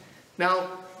 Now,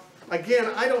 again,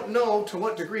 I don't know to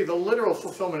what degree the literal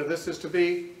fulfillment of this is to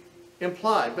be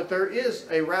implied, but there is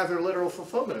a rather literal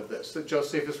fulfillment of this that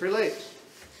Josephus relates.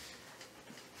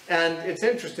 And it's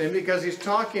interesting because he's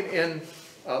talking in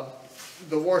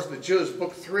The Wars of the Jews,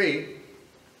 Book 3,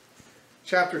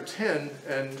 chapter 10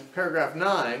 and paragraph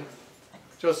 9.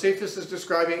 Josephus is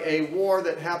describing a war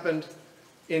that happened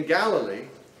in Galilee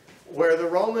where the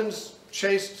Romans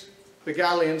chased the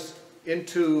Galileans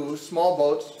into small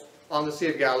boats on the Sea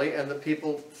of Galilee, and the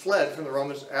people fled from the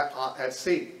Romans at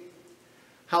sea.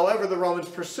 However, the Romans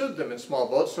pursued them in small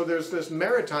boats, so there's this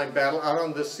maritime battle out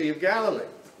on the Sea of Galilee.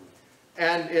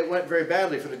 And it went very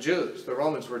badly for the Jews. The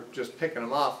Romans were just picking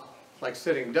them off like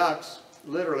sitting ducks,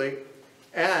 literally.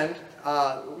 And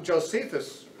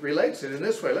Josephus relates it in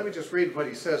this way. Let me just read what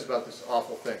he says about this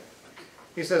awful thing.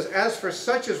 He says, "As for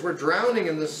such as were drowning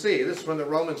in the sea," this is when the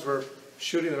Romans were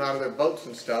shooting them out of their boats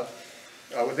and stuff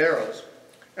with arrows.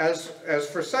 As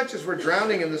for such as were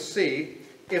drowning in the sea,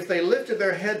 if they lifted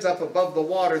their heads up above the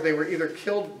water, they were either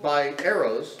killed by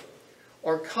arrows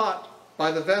or caught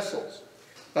by the vessels.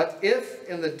 But if,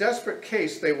 in the desperate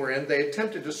case they were in, they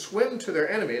attempted to swim to their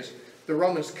enemies, the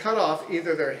Romans cut off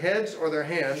either their heads or their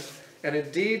hands, and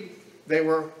indeed they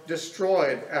were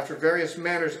destroyed after various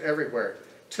manners everywhere,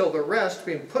 till the rest,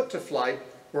 being put to flight,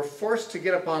 were forced to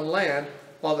get upon land,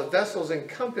 while the vessels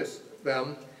encompassed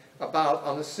them about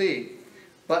on the sea.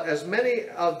 But as many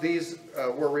of these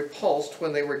were repulsed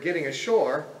when they were getting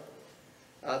ashore,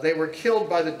 they were killed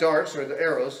by the darts or the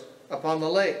arrows upon the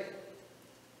lake.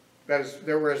 That is,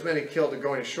 there were as many killed at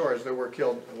going ashore as there were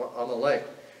killed on the lake.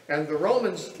 And the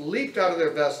Romans leaped out of their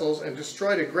vessels and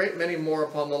destroyed a great many more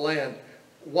upon the land.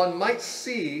 One might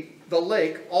see the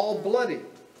lake all bloody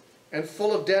and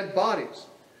full of dead bodies,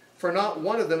 for not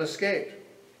one of them escaped,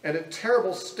 and a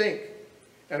terrible stink,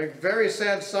 and a very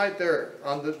sad sight there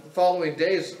on the following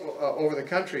days over the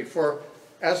country. For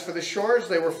as for the shores,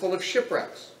 they were full of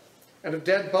shipwrecks, and of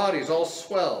dead bodies all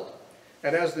swelled.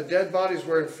 And as the dead bodies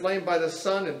were inflamed by the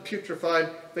sun and putrefied,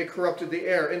 they corrupted the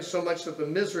air, insomuch that the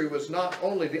misery was not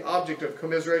only the object of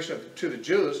commiseration to the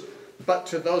Jews, but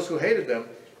to those who hated them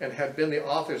and had been the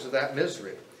authors of that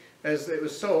misery. As it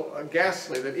was so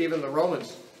ghastly that even the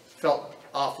Romans felt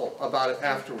awful about it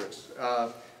afterwards.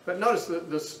 But notice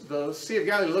the Sea of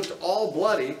Galilee looked all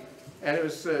bloody, and it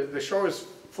was the shore was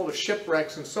full of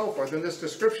shipwrecks and so forth. In this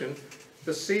description,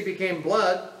 the sea became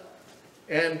blood,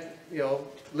 and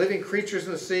living creatures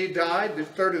in the sea died. A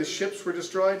third of the ships were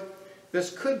destroyed. This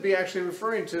could be actually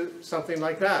referring to something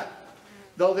like that,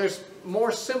 though there's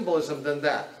more symbolism than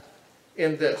that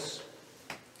in this,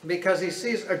 because he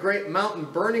sees a great mountain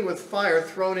burning with fire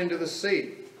thrown into the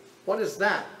sea. What is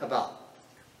that about?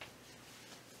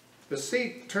 The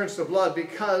sea turns to blood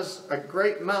because a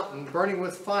great mountain burning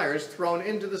with fire is thrown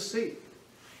into the sea.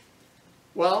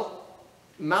 Well,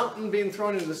 mountain being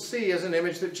thrown into the sea is an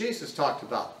image that Jesus talked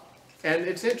about. And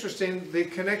it's interesting the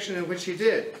connection in which he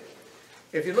did.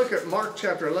 If you look at Mark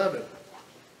chapter 11,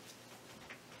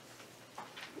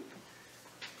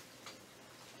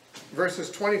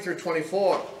 verses 20 through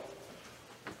 24.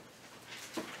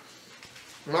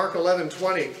 Mark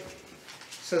 11:20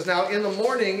 says, "Now in the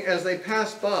morning as they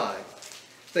passed by,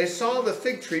 they saw the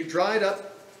fig tree dried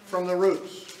up from the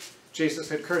roots." Jesus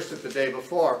had cursed it the day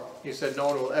before. He said, "No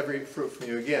one will ever eat fruit from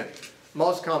you again."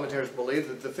 Most commentators believe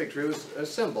that the fig tree was a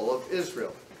symbol of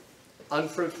Israel,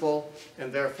 unfruitful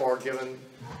and therefore given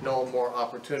no more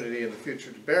opportunity in the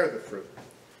future to bear the fruit.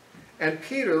 And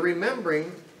Peter,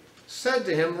 remembering, said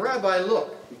to him, "Rabbi,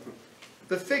 look,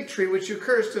 the fig tree which you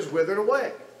cursed is withered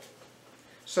away."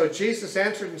 So Jesus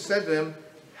answered and said to them,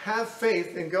 "Have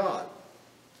faith in God.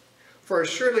 For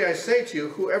surely I say to you,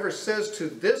 whoever says to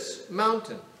this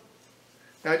mountain,"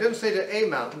 now he didn't say to a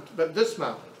mountain, but this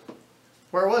mountain.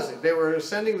 Where was it? They were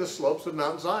ascending the slopes of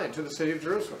Mount Zion to the city of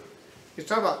Jerusalem. He's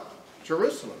talking about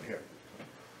Jerusalem here.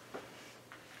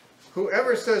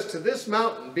 "Whoever says to this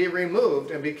mountain, be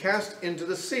removed and be cast into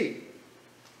the sea,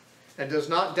 and does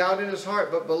not doubt in his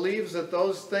heart, but believes that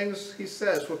those things he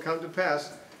says will come to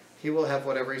pass, he will have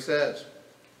whatever he says.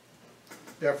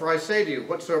 Therefore I say to you,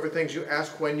 whatsoever things you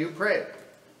ask when you pray,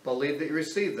 believe that you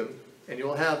receive them, and you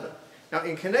will have them." Now,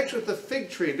 in connection with the fig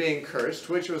tree being cursed,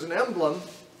 which was an emblem,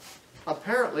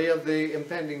 apparently, of the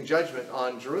impending judgment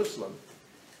on Jerusalem,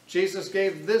 Jesus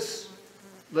gave this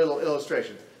little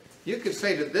illustration. You could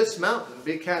say to this mountain,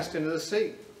 be cast into the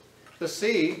sea. The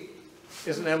sea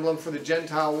is an emblem for the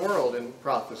Gentile world in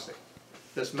prophecy.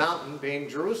 This mountain being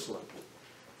Jerusalem.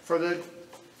 For the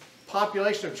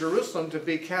population of Jerusalem to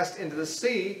be cast into the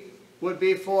sea would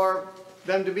be for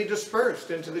them to be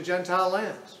dispersed into the Gentile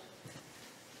lands.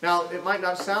 Now, it might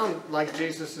not sound like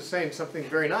Jesus is saying something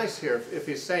very nice here if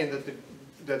he's saying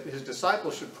that his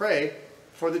disciples should pray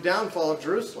for the downfall of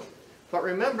Jerusalem. But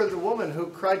remember the woman who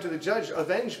cried to the judge,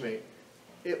 "Avenge me."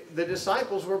 The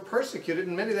disciples were persecuted,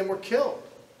 and many of them were killed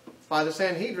by the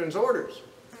Sanhedrin's orders.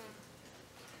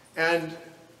 And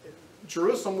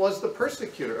Jerusalem was the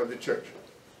persecutor of the church.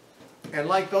 And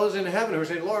like those in heaven who are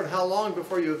saying, "Lord, how long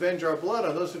before you avenge our blood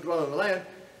on those who dwell in the land?"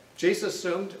 Jesus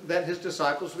assumed that his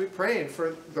disciples would be praying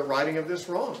for the righting of this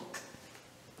wrong.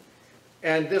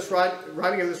 And this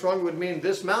righting of this wrong would mean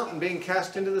this mountain being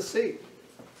cast into the sea.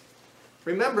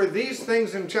 Remember, these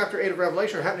things in chapter 8 of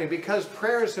Revelation are happening because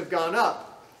prayers have gone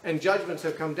up and judgments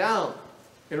have come down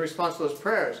in response to those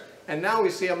prayers. And now we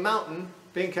see a mountain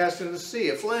being cast into the sea,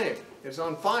 a flame. It's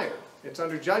on fire. It's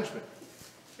under judgment.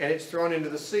 And it's thrown into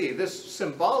the sea. This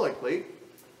symbolically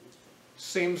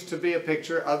seems to be a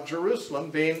picture of Jerusalem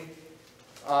being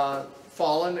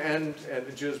fallen and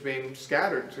the Jews being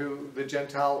scattered to the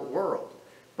Gentile world.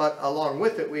 But along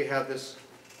with it, we have this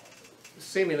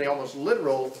seemingly almost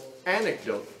literal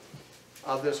anecdote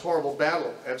of this horrible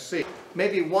battle at sea.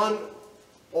 Maybe one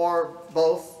or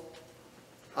both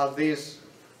of these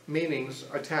meanings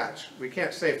attached. We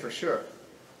can't say for sure.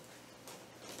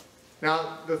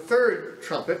 Now, the third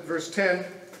trumpet, verse 10,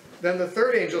 "Then the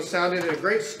third angel sounded, and a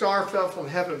great star fell from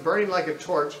heaven, burning like a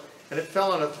torch, and it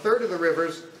fell on a third of the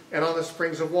rivers and on the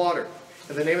springs of water.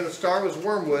 And the name of the star was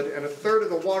Wormwood, and a third of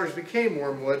the waters became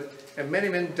wormwood, and many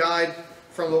men died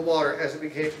from the water as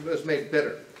it was made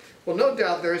bitter." Well, no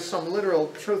doubt there is some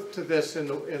literal truth to this in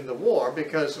the war,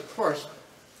 because, of course,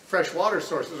 fresh water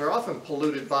sources are often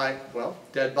polluted by, well,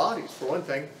 dead bodies. For one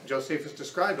thing, Josephus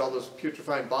described all those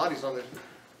putrefying bodies on the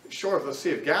shore of the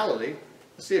Sea of Galilee.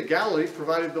 The Sea of Galilee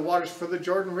provided the waters for the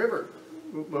Jordan River,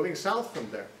 moving south from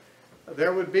there.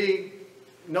 There would be,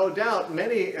 no doubt,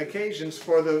 many occasions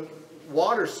for the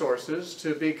water sources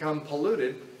to become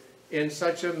polluted in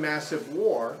such a massive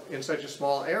war, in such a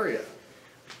small area.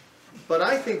 But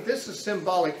I think this is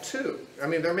symbolic too. I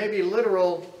mean, there may be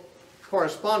literal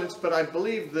correspondence, but I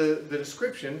believe the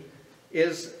description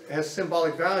has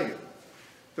symbolic value.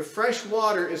 The fresh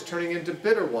water is turning into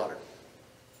bitter water.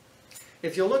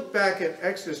 If you look back at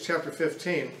Exodus chapter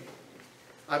 15,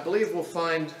 I believe we'll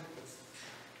find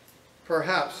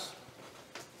perhaps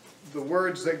the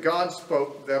words that God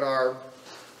spoke that are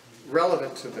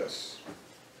relevant to this.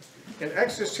 In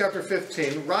Exodus chapter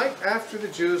 15, right after the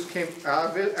Jews came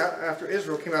out of after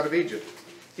Israel came out of Egypt,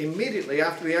 immediately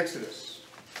after the Exodus,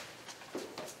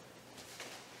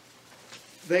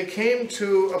 they came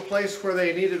to a place where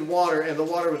they needed water, and the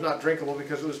water was not drinkable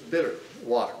because it was bitter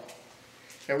water.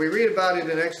 And we read about it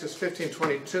in Exodus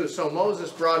 15:22. "So Moses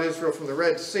brought Israel from the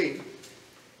Red Sea,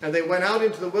 and they went out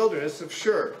into the wilderness of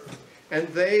Shur. And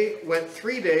they went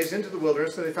 3 days into the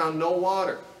wilderness, and they found no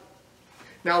water.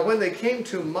 Now when they came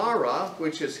to Marah,"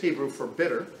 which is Hebrew for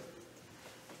bitter,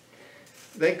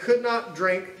 "they could not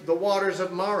drink the waters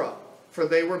of Marah, for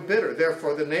they were bitter.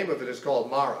 Therefore the name of it is called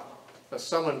Marah."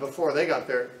 Someone before they got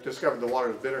there discovered the water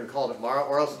was bitter and called it Marah,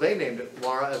 or else they named it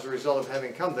Marah as a result of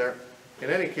having come there. In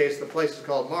any case, the place is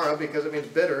called Marah because it means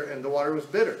bitter, and the water was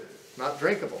bitter, not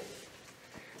drinkable.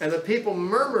 "And the people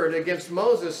murmured against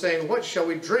Moses, saying, 'What shall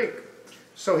we drink?'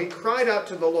 So he cried out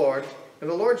to the Lord, and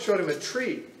the Lord showed him a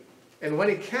tree. And when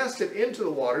he cast it into the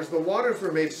waters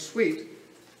were made sweet.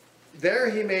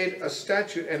 There he made a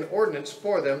statute and ordinance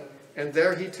for them, and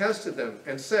there he tested them,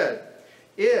 and said,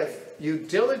 'If you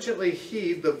diligently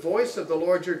heed the voice of the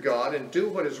Lord your God, and do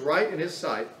what is right in his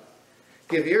sight,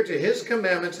 give ear to his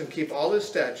commandments and keep all his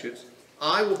statutes,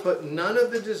 I will put none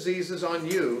of the diseases on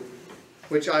you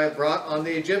which I have brought on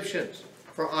the Egyptians,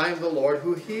 for I am the Lord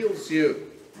who heals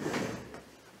you.'"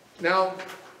 Now,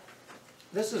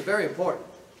 this is very important.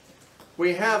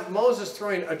 We have Moses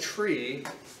throwing a tree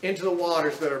into the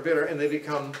waters that are bitter, and they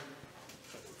become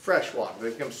fresh water.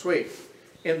 They become sweet.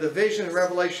 In the vision in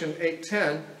Revelation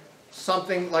 8:10,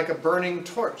 something like a burning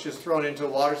torch is thrown into the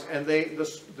waters, and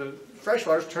the fresh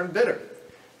waters turn bitter.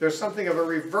 There's something of a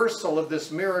reversal of this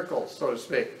miracle, so to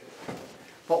speak.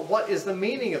 But what is the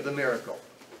meaning of the miracle?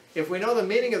 If we know the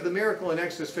meaning of the miracle in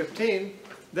Exodus 15,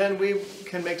 then we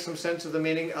can make some sense of the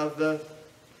meaning of the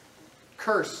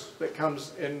curse that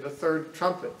comes in the third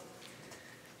trumpet.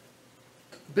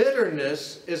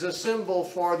 Bitterness is a symbol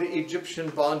for the Egyptian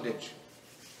bondage.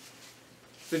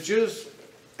 The Jews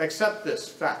accept this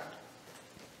fact.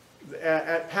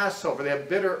 At Passover, they have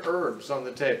bitter herbs on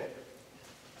the table.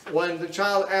 When the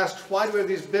child asked, "Why do we have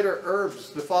these bitter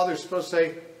herbs?" the father is supposed to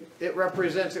say, it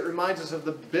reminds us of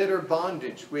the bitter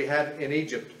bondage we had in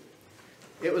Egypt.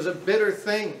 It was a bitter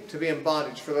thing to be in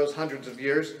bondage for those hundreds of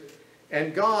years.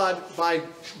 And God, by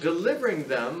delivering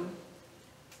them,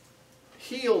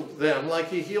 healed them like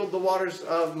he healed the waters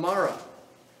of Marah.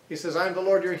 He says, I am the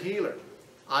Lord your healer.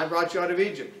 I brought you out of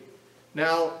Egypt.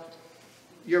 Now,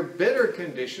 your bitter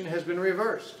condition has been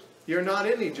reversed. You're not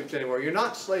in Egypt anymore. You're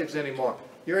not slaves anymore.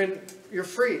 You're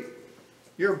free.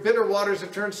 Your bitter waters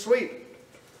have turned sweet.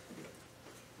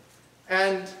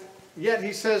 And yet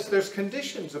he says there's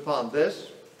conditions upon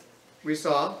this. We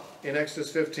saw in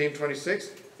Exodus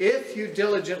 15:26, if you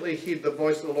diligently heed the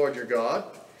voice of the Lord your God,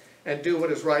 and do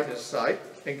what is right in his sight,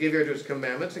 and give ear to his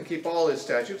commandments, and keep all his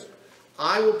statutes,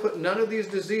 I will put none of these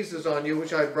diseases on you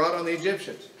which I brought on the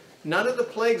Egyptians. None of the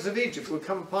plagues of Egypt would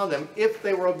come upon them if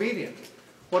they were obedient.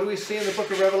 What do we see in the book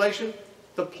of Revelation?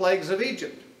 The plagues of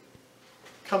Egypt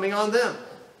coming on them.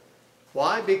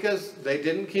 Why? Because they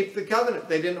didn't keep the covenant.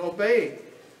 They didn't obey.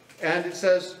 And it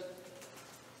says,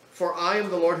 for I am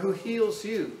the Lord who heals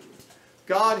you.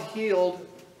 God healed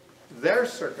their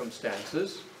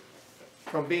circumstances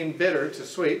from being bitter to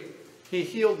sweet. He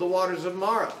healed the waters of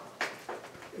Marah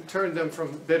and turned them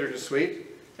from bitter to sweet.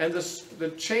 And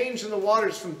the change in the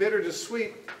waters from bitter to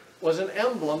sweet was an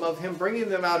emblem of him bringing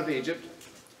them out of Egypt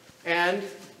and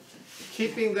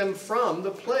keeping them from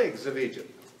the plagues of Egypt.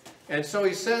 And so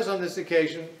he says on this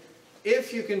occasion,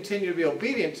 if you continue to be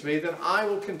obedient to me, then I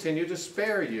will continue to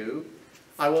spare you.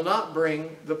 I will not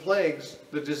bring the plagues,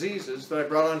 the diseases that I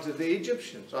brought onto the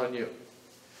Egyptians on you.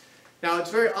 Now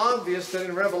it's very obvious that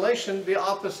in Revelation the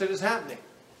opposite is happening.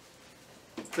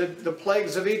 The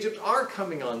plagues of Egypt are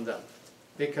coming on them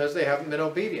because they haven't been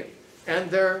obedient. And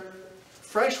their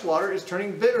fresh water is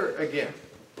turning bitter again.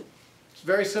 It's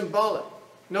very symbolic.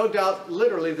 No doubt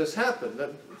literally this happened,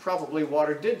 that probably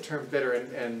water did turn bitter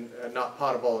and not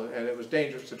potable, and it was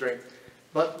dangerous to drink.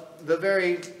 But the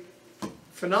very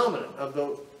phenomenon of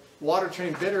the water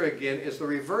turning bitter again is the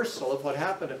reversal of what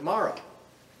happened at Marah.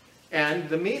 And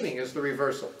the meaning is the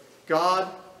reversal.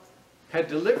 God had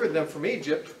delivered them from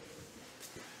Egypt.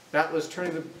 That was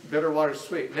turning the bitter waters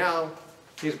sweet. Now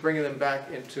he's bringing them back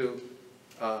into,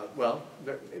 well,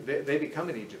 they become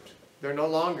in Egypt. They're no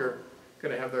longer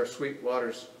going to have their sweet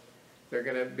waters. They're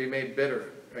going to be made bitter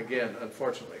again,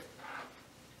 unfortunately.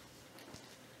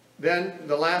 Then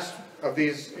the last of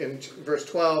these in verse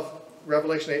 12,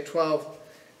 Revelation 8:12,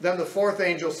 then the fourth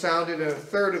angel sounded, and a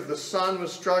third of the sun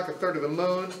was struck, a third of the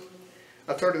moon,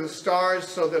 a third of the stars,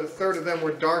 so that a third of them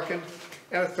were darkened,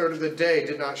 and a third of the day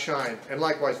did not shine, and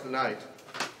likewise the night.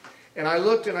 And I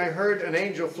looked, and I heard an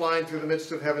angel flying through the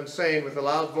midst of heaven, saying with a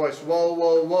loud voice, woe,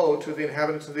 woe, woe to the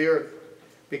inhabitants of the earth,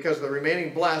 because of the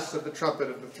remaining blasts of the trumpet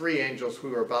of the three angels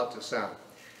who are about to sound.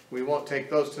 We won't take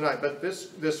those tonight, but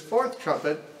this fourth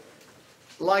trumpet,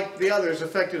 like the others,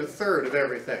 affected a third of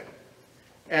everything.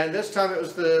 And this time it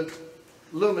was the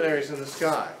luminaries in the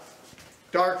sky,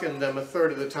 darkened them a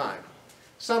third of the time.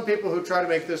 Some people who try to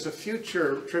make this a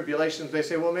future tribulation, they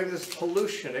say, well, maybe this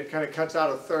pollution, it kind of cuts out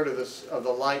a third of the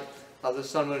light of the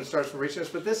sun, moon, and stars from reaching us.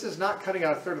 But this is not cutting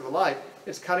out a third of the light.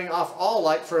 It's cutting off all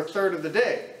light for a third of the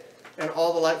day, and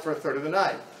all the light for a third of the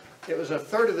night. It was a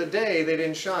third of the day they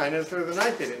didn't shine, and a third of the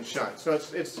night they didn't shine. So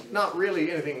it's not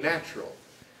really anything natural.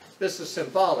 This is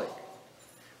symbolic.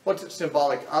 What's it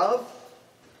symbolic of?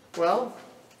 Well,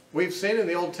 we've seen in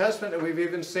the Old Testament, and we've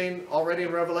even seen already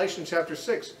in Revelation chapter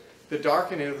 6, the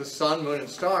darkening of the sun, moon, and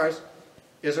stars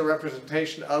is a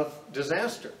representation of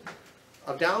disaster,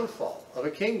 of downfall, of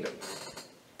a kingdom.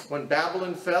 When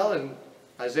Babylon fell in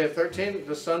Isaiah 13,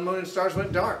 the sun, moon, and stars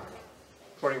went dark,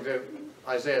 according to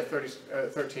Isaiah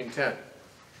 13:10.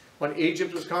 When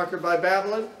Egypt was conquered by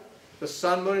Babylon, the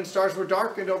sun, moon, and stars were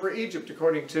darkened over Egypt,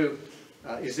 according to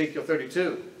Ezekiel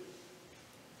 32.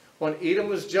 When Edom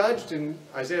was judged in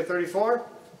Isaiah 34,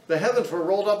 the heavens were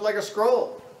rolled up like a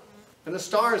scroll, and the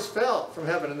stars fell from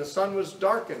heaven, and the sun was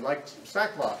darkened like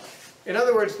sackcloth. In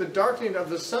other words, the darkening of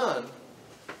the sun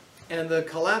and the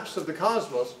collapse of the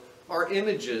cosmos are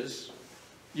images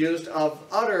used of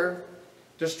utter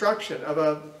destruction of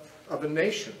a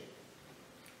nation.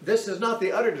 This is not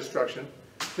the utter destruction.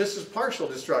 This is partial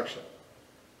destruction.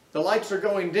 The lights are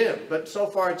going dim, but so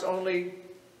far it's only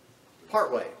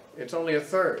partway. It's only a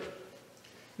third.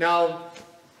 Now,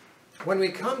 when we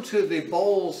come to the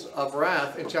bowls of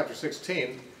wrath in chapter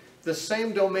 16, the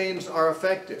same domains are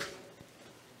affected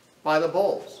by the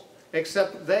bowls,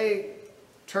 except they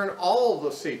turn all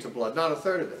the sea to blood, not a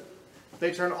third of it.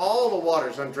 They turn all the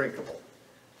waters undrinkable.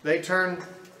 They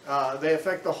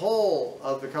affect the whole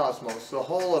of the cosmos, the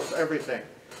whole of everything.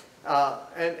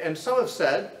 And some have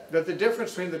said that the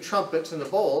difference between the trumpets and the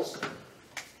bowls,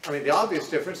 I mean, the obvious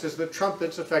difference is the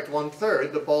trumpets affect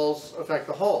 1/3, the bowls affect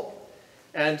the whole.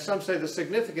 And some say the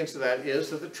significance of that is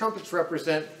that the trumpets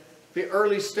represent the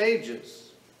early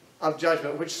stages of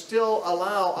judgment, which still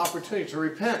allow opportunity to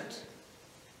repent.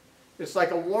 It's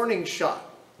like a warning shot.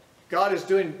 God is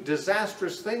doing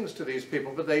disastrous things to these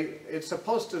people, but it's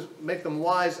supposed to make them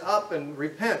wise up and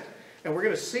repent. And we're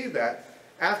going to see that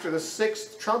after the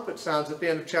 6th trumpet sounds at the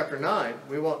end of chapter 9.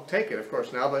 We won't take it, of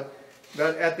course, now, but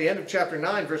at the end of chapter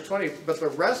 9, verse 20, but the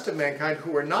rest of mankind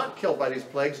who were not killed by these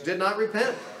plagues did not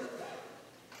repent.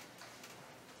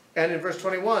 And in verse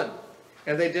 21,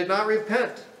 and they did not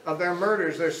repent of their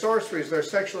murders, their sorceries, their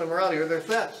sexual immorality, or their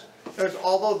thefts.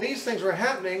 Although these things were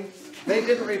happening, they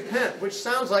didn't repent, which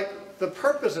sounds like the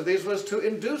purpose of these was to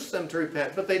induce them to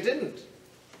repent, but they didn't.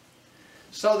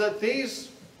 So that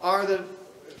these are the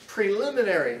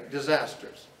preliminary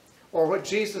disasters, or what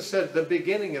Jesus said, the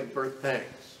beginning of birth pangs.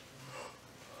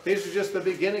 These are just the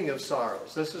beginning of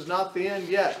sorrows. This is not the end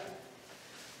yet.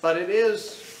 But it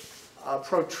is a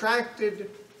protracted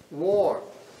war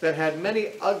that had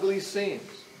many ugly scenes.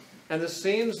 And the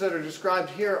scenes that are described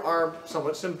here are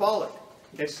somewhat symbolic.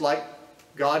 It's like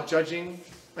God judging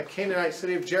a Canaanite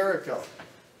city of Jericho,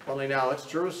 only now it's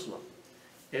Jerusalem.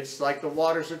 It's like the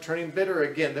waters are turning bitter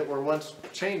again that were once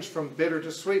changed from bitter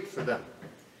to sweet for them.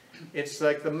 It's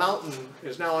like the mountain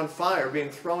is now on fire, being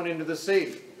thrown into the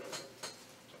sea.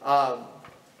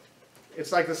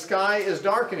 It's like the sky is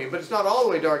darkening, but it's not all the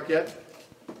way dark yet.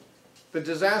 The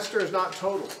disaster is not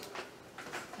total,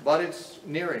 but it's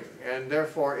nearing, and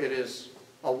therefore it is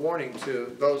a warning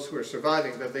to those who are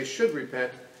surviving that they should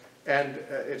repent. And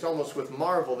it's almost with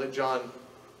marvel that John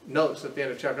notes at the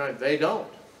end of chapter 9, they don't.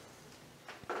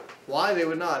 Why they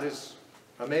would not is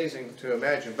amazing to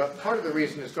imagine. But part of the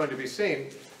reason is going to be seen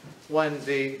when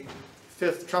the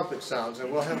 5th trumpet sounds,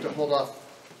 and we'll have to hold off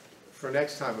for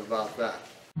next time about that.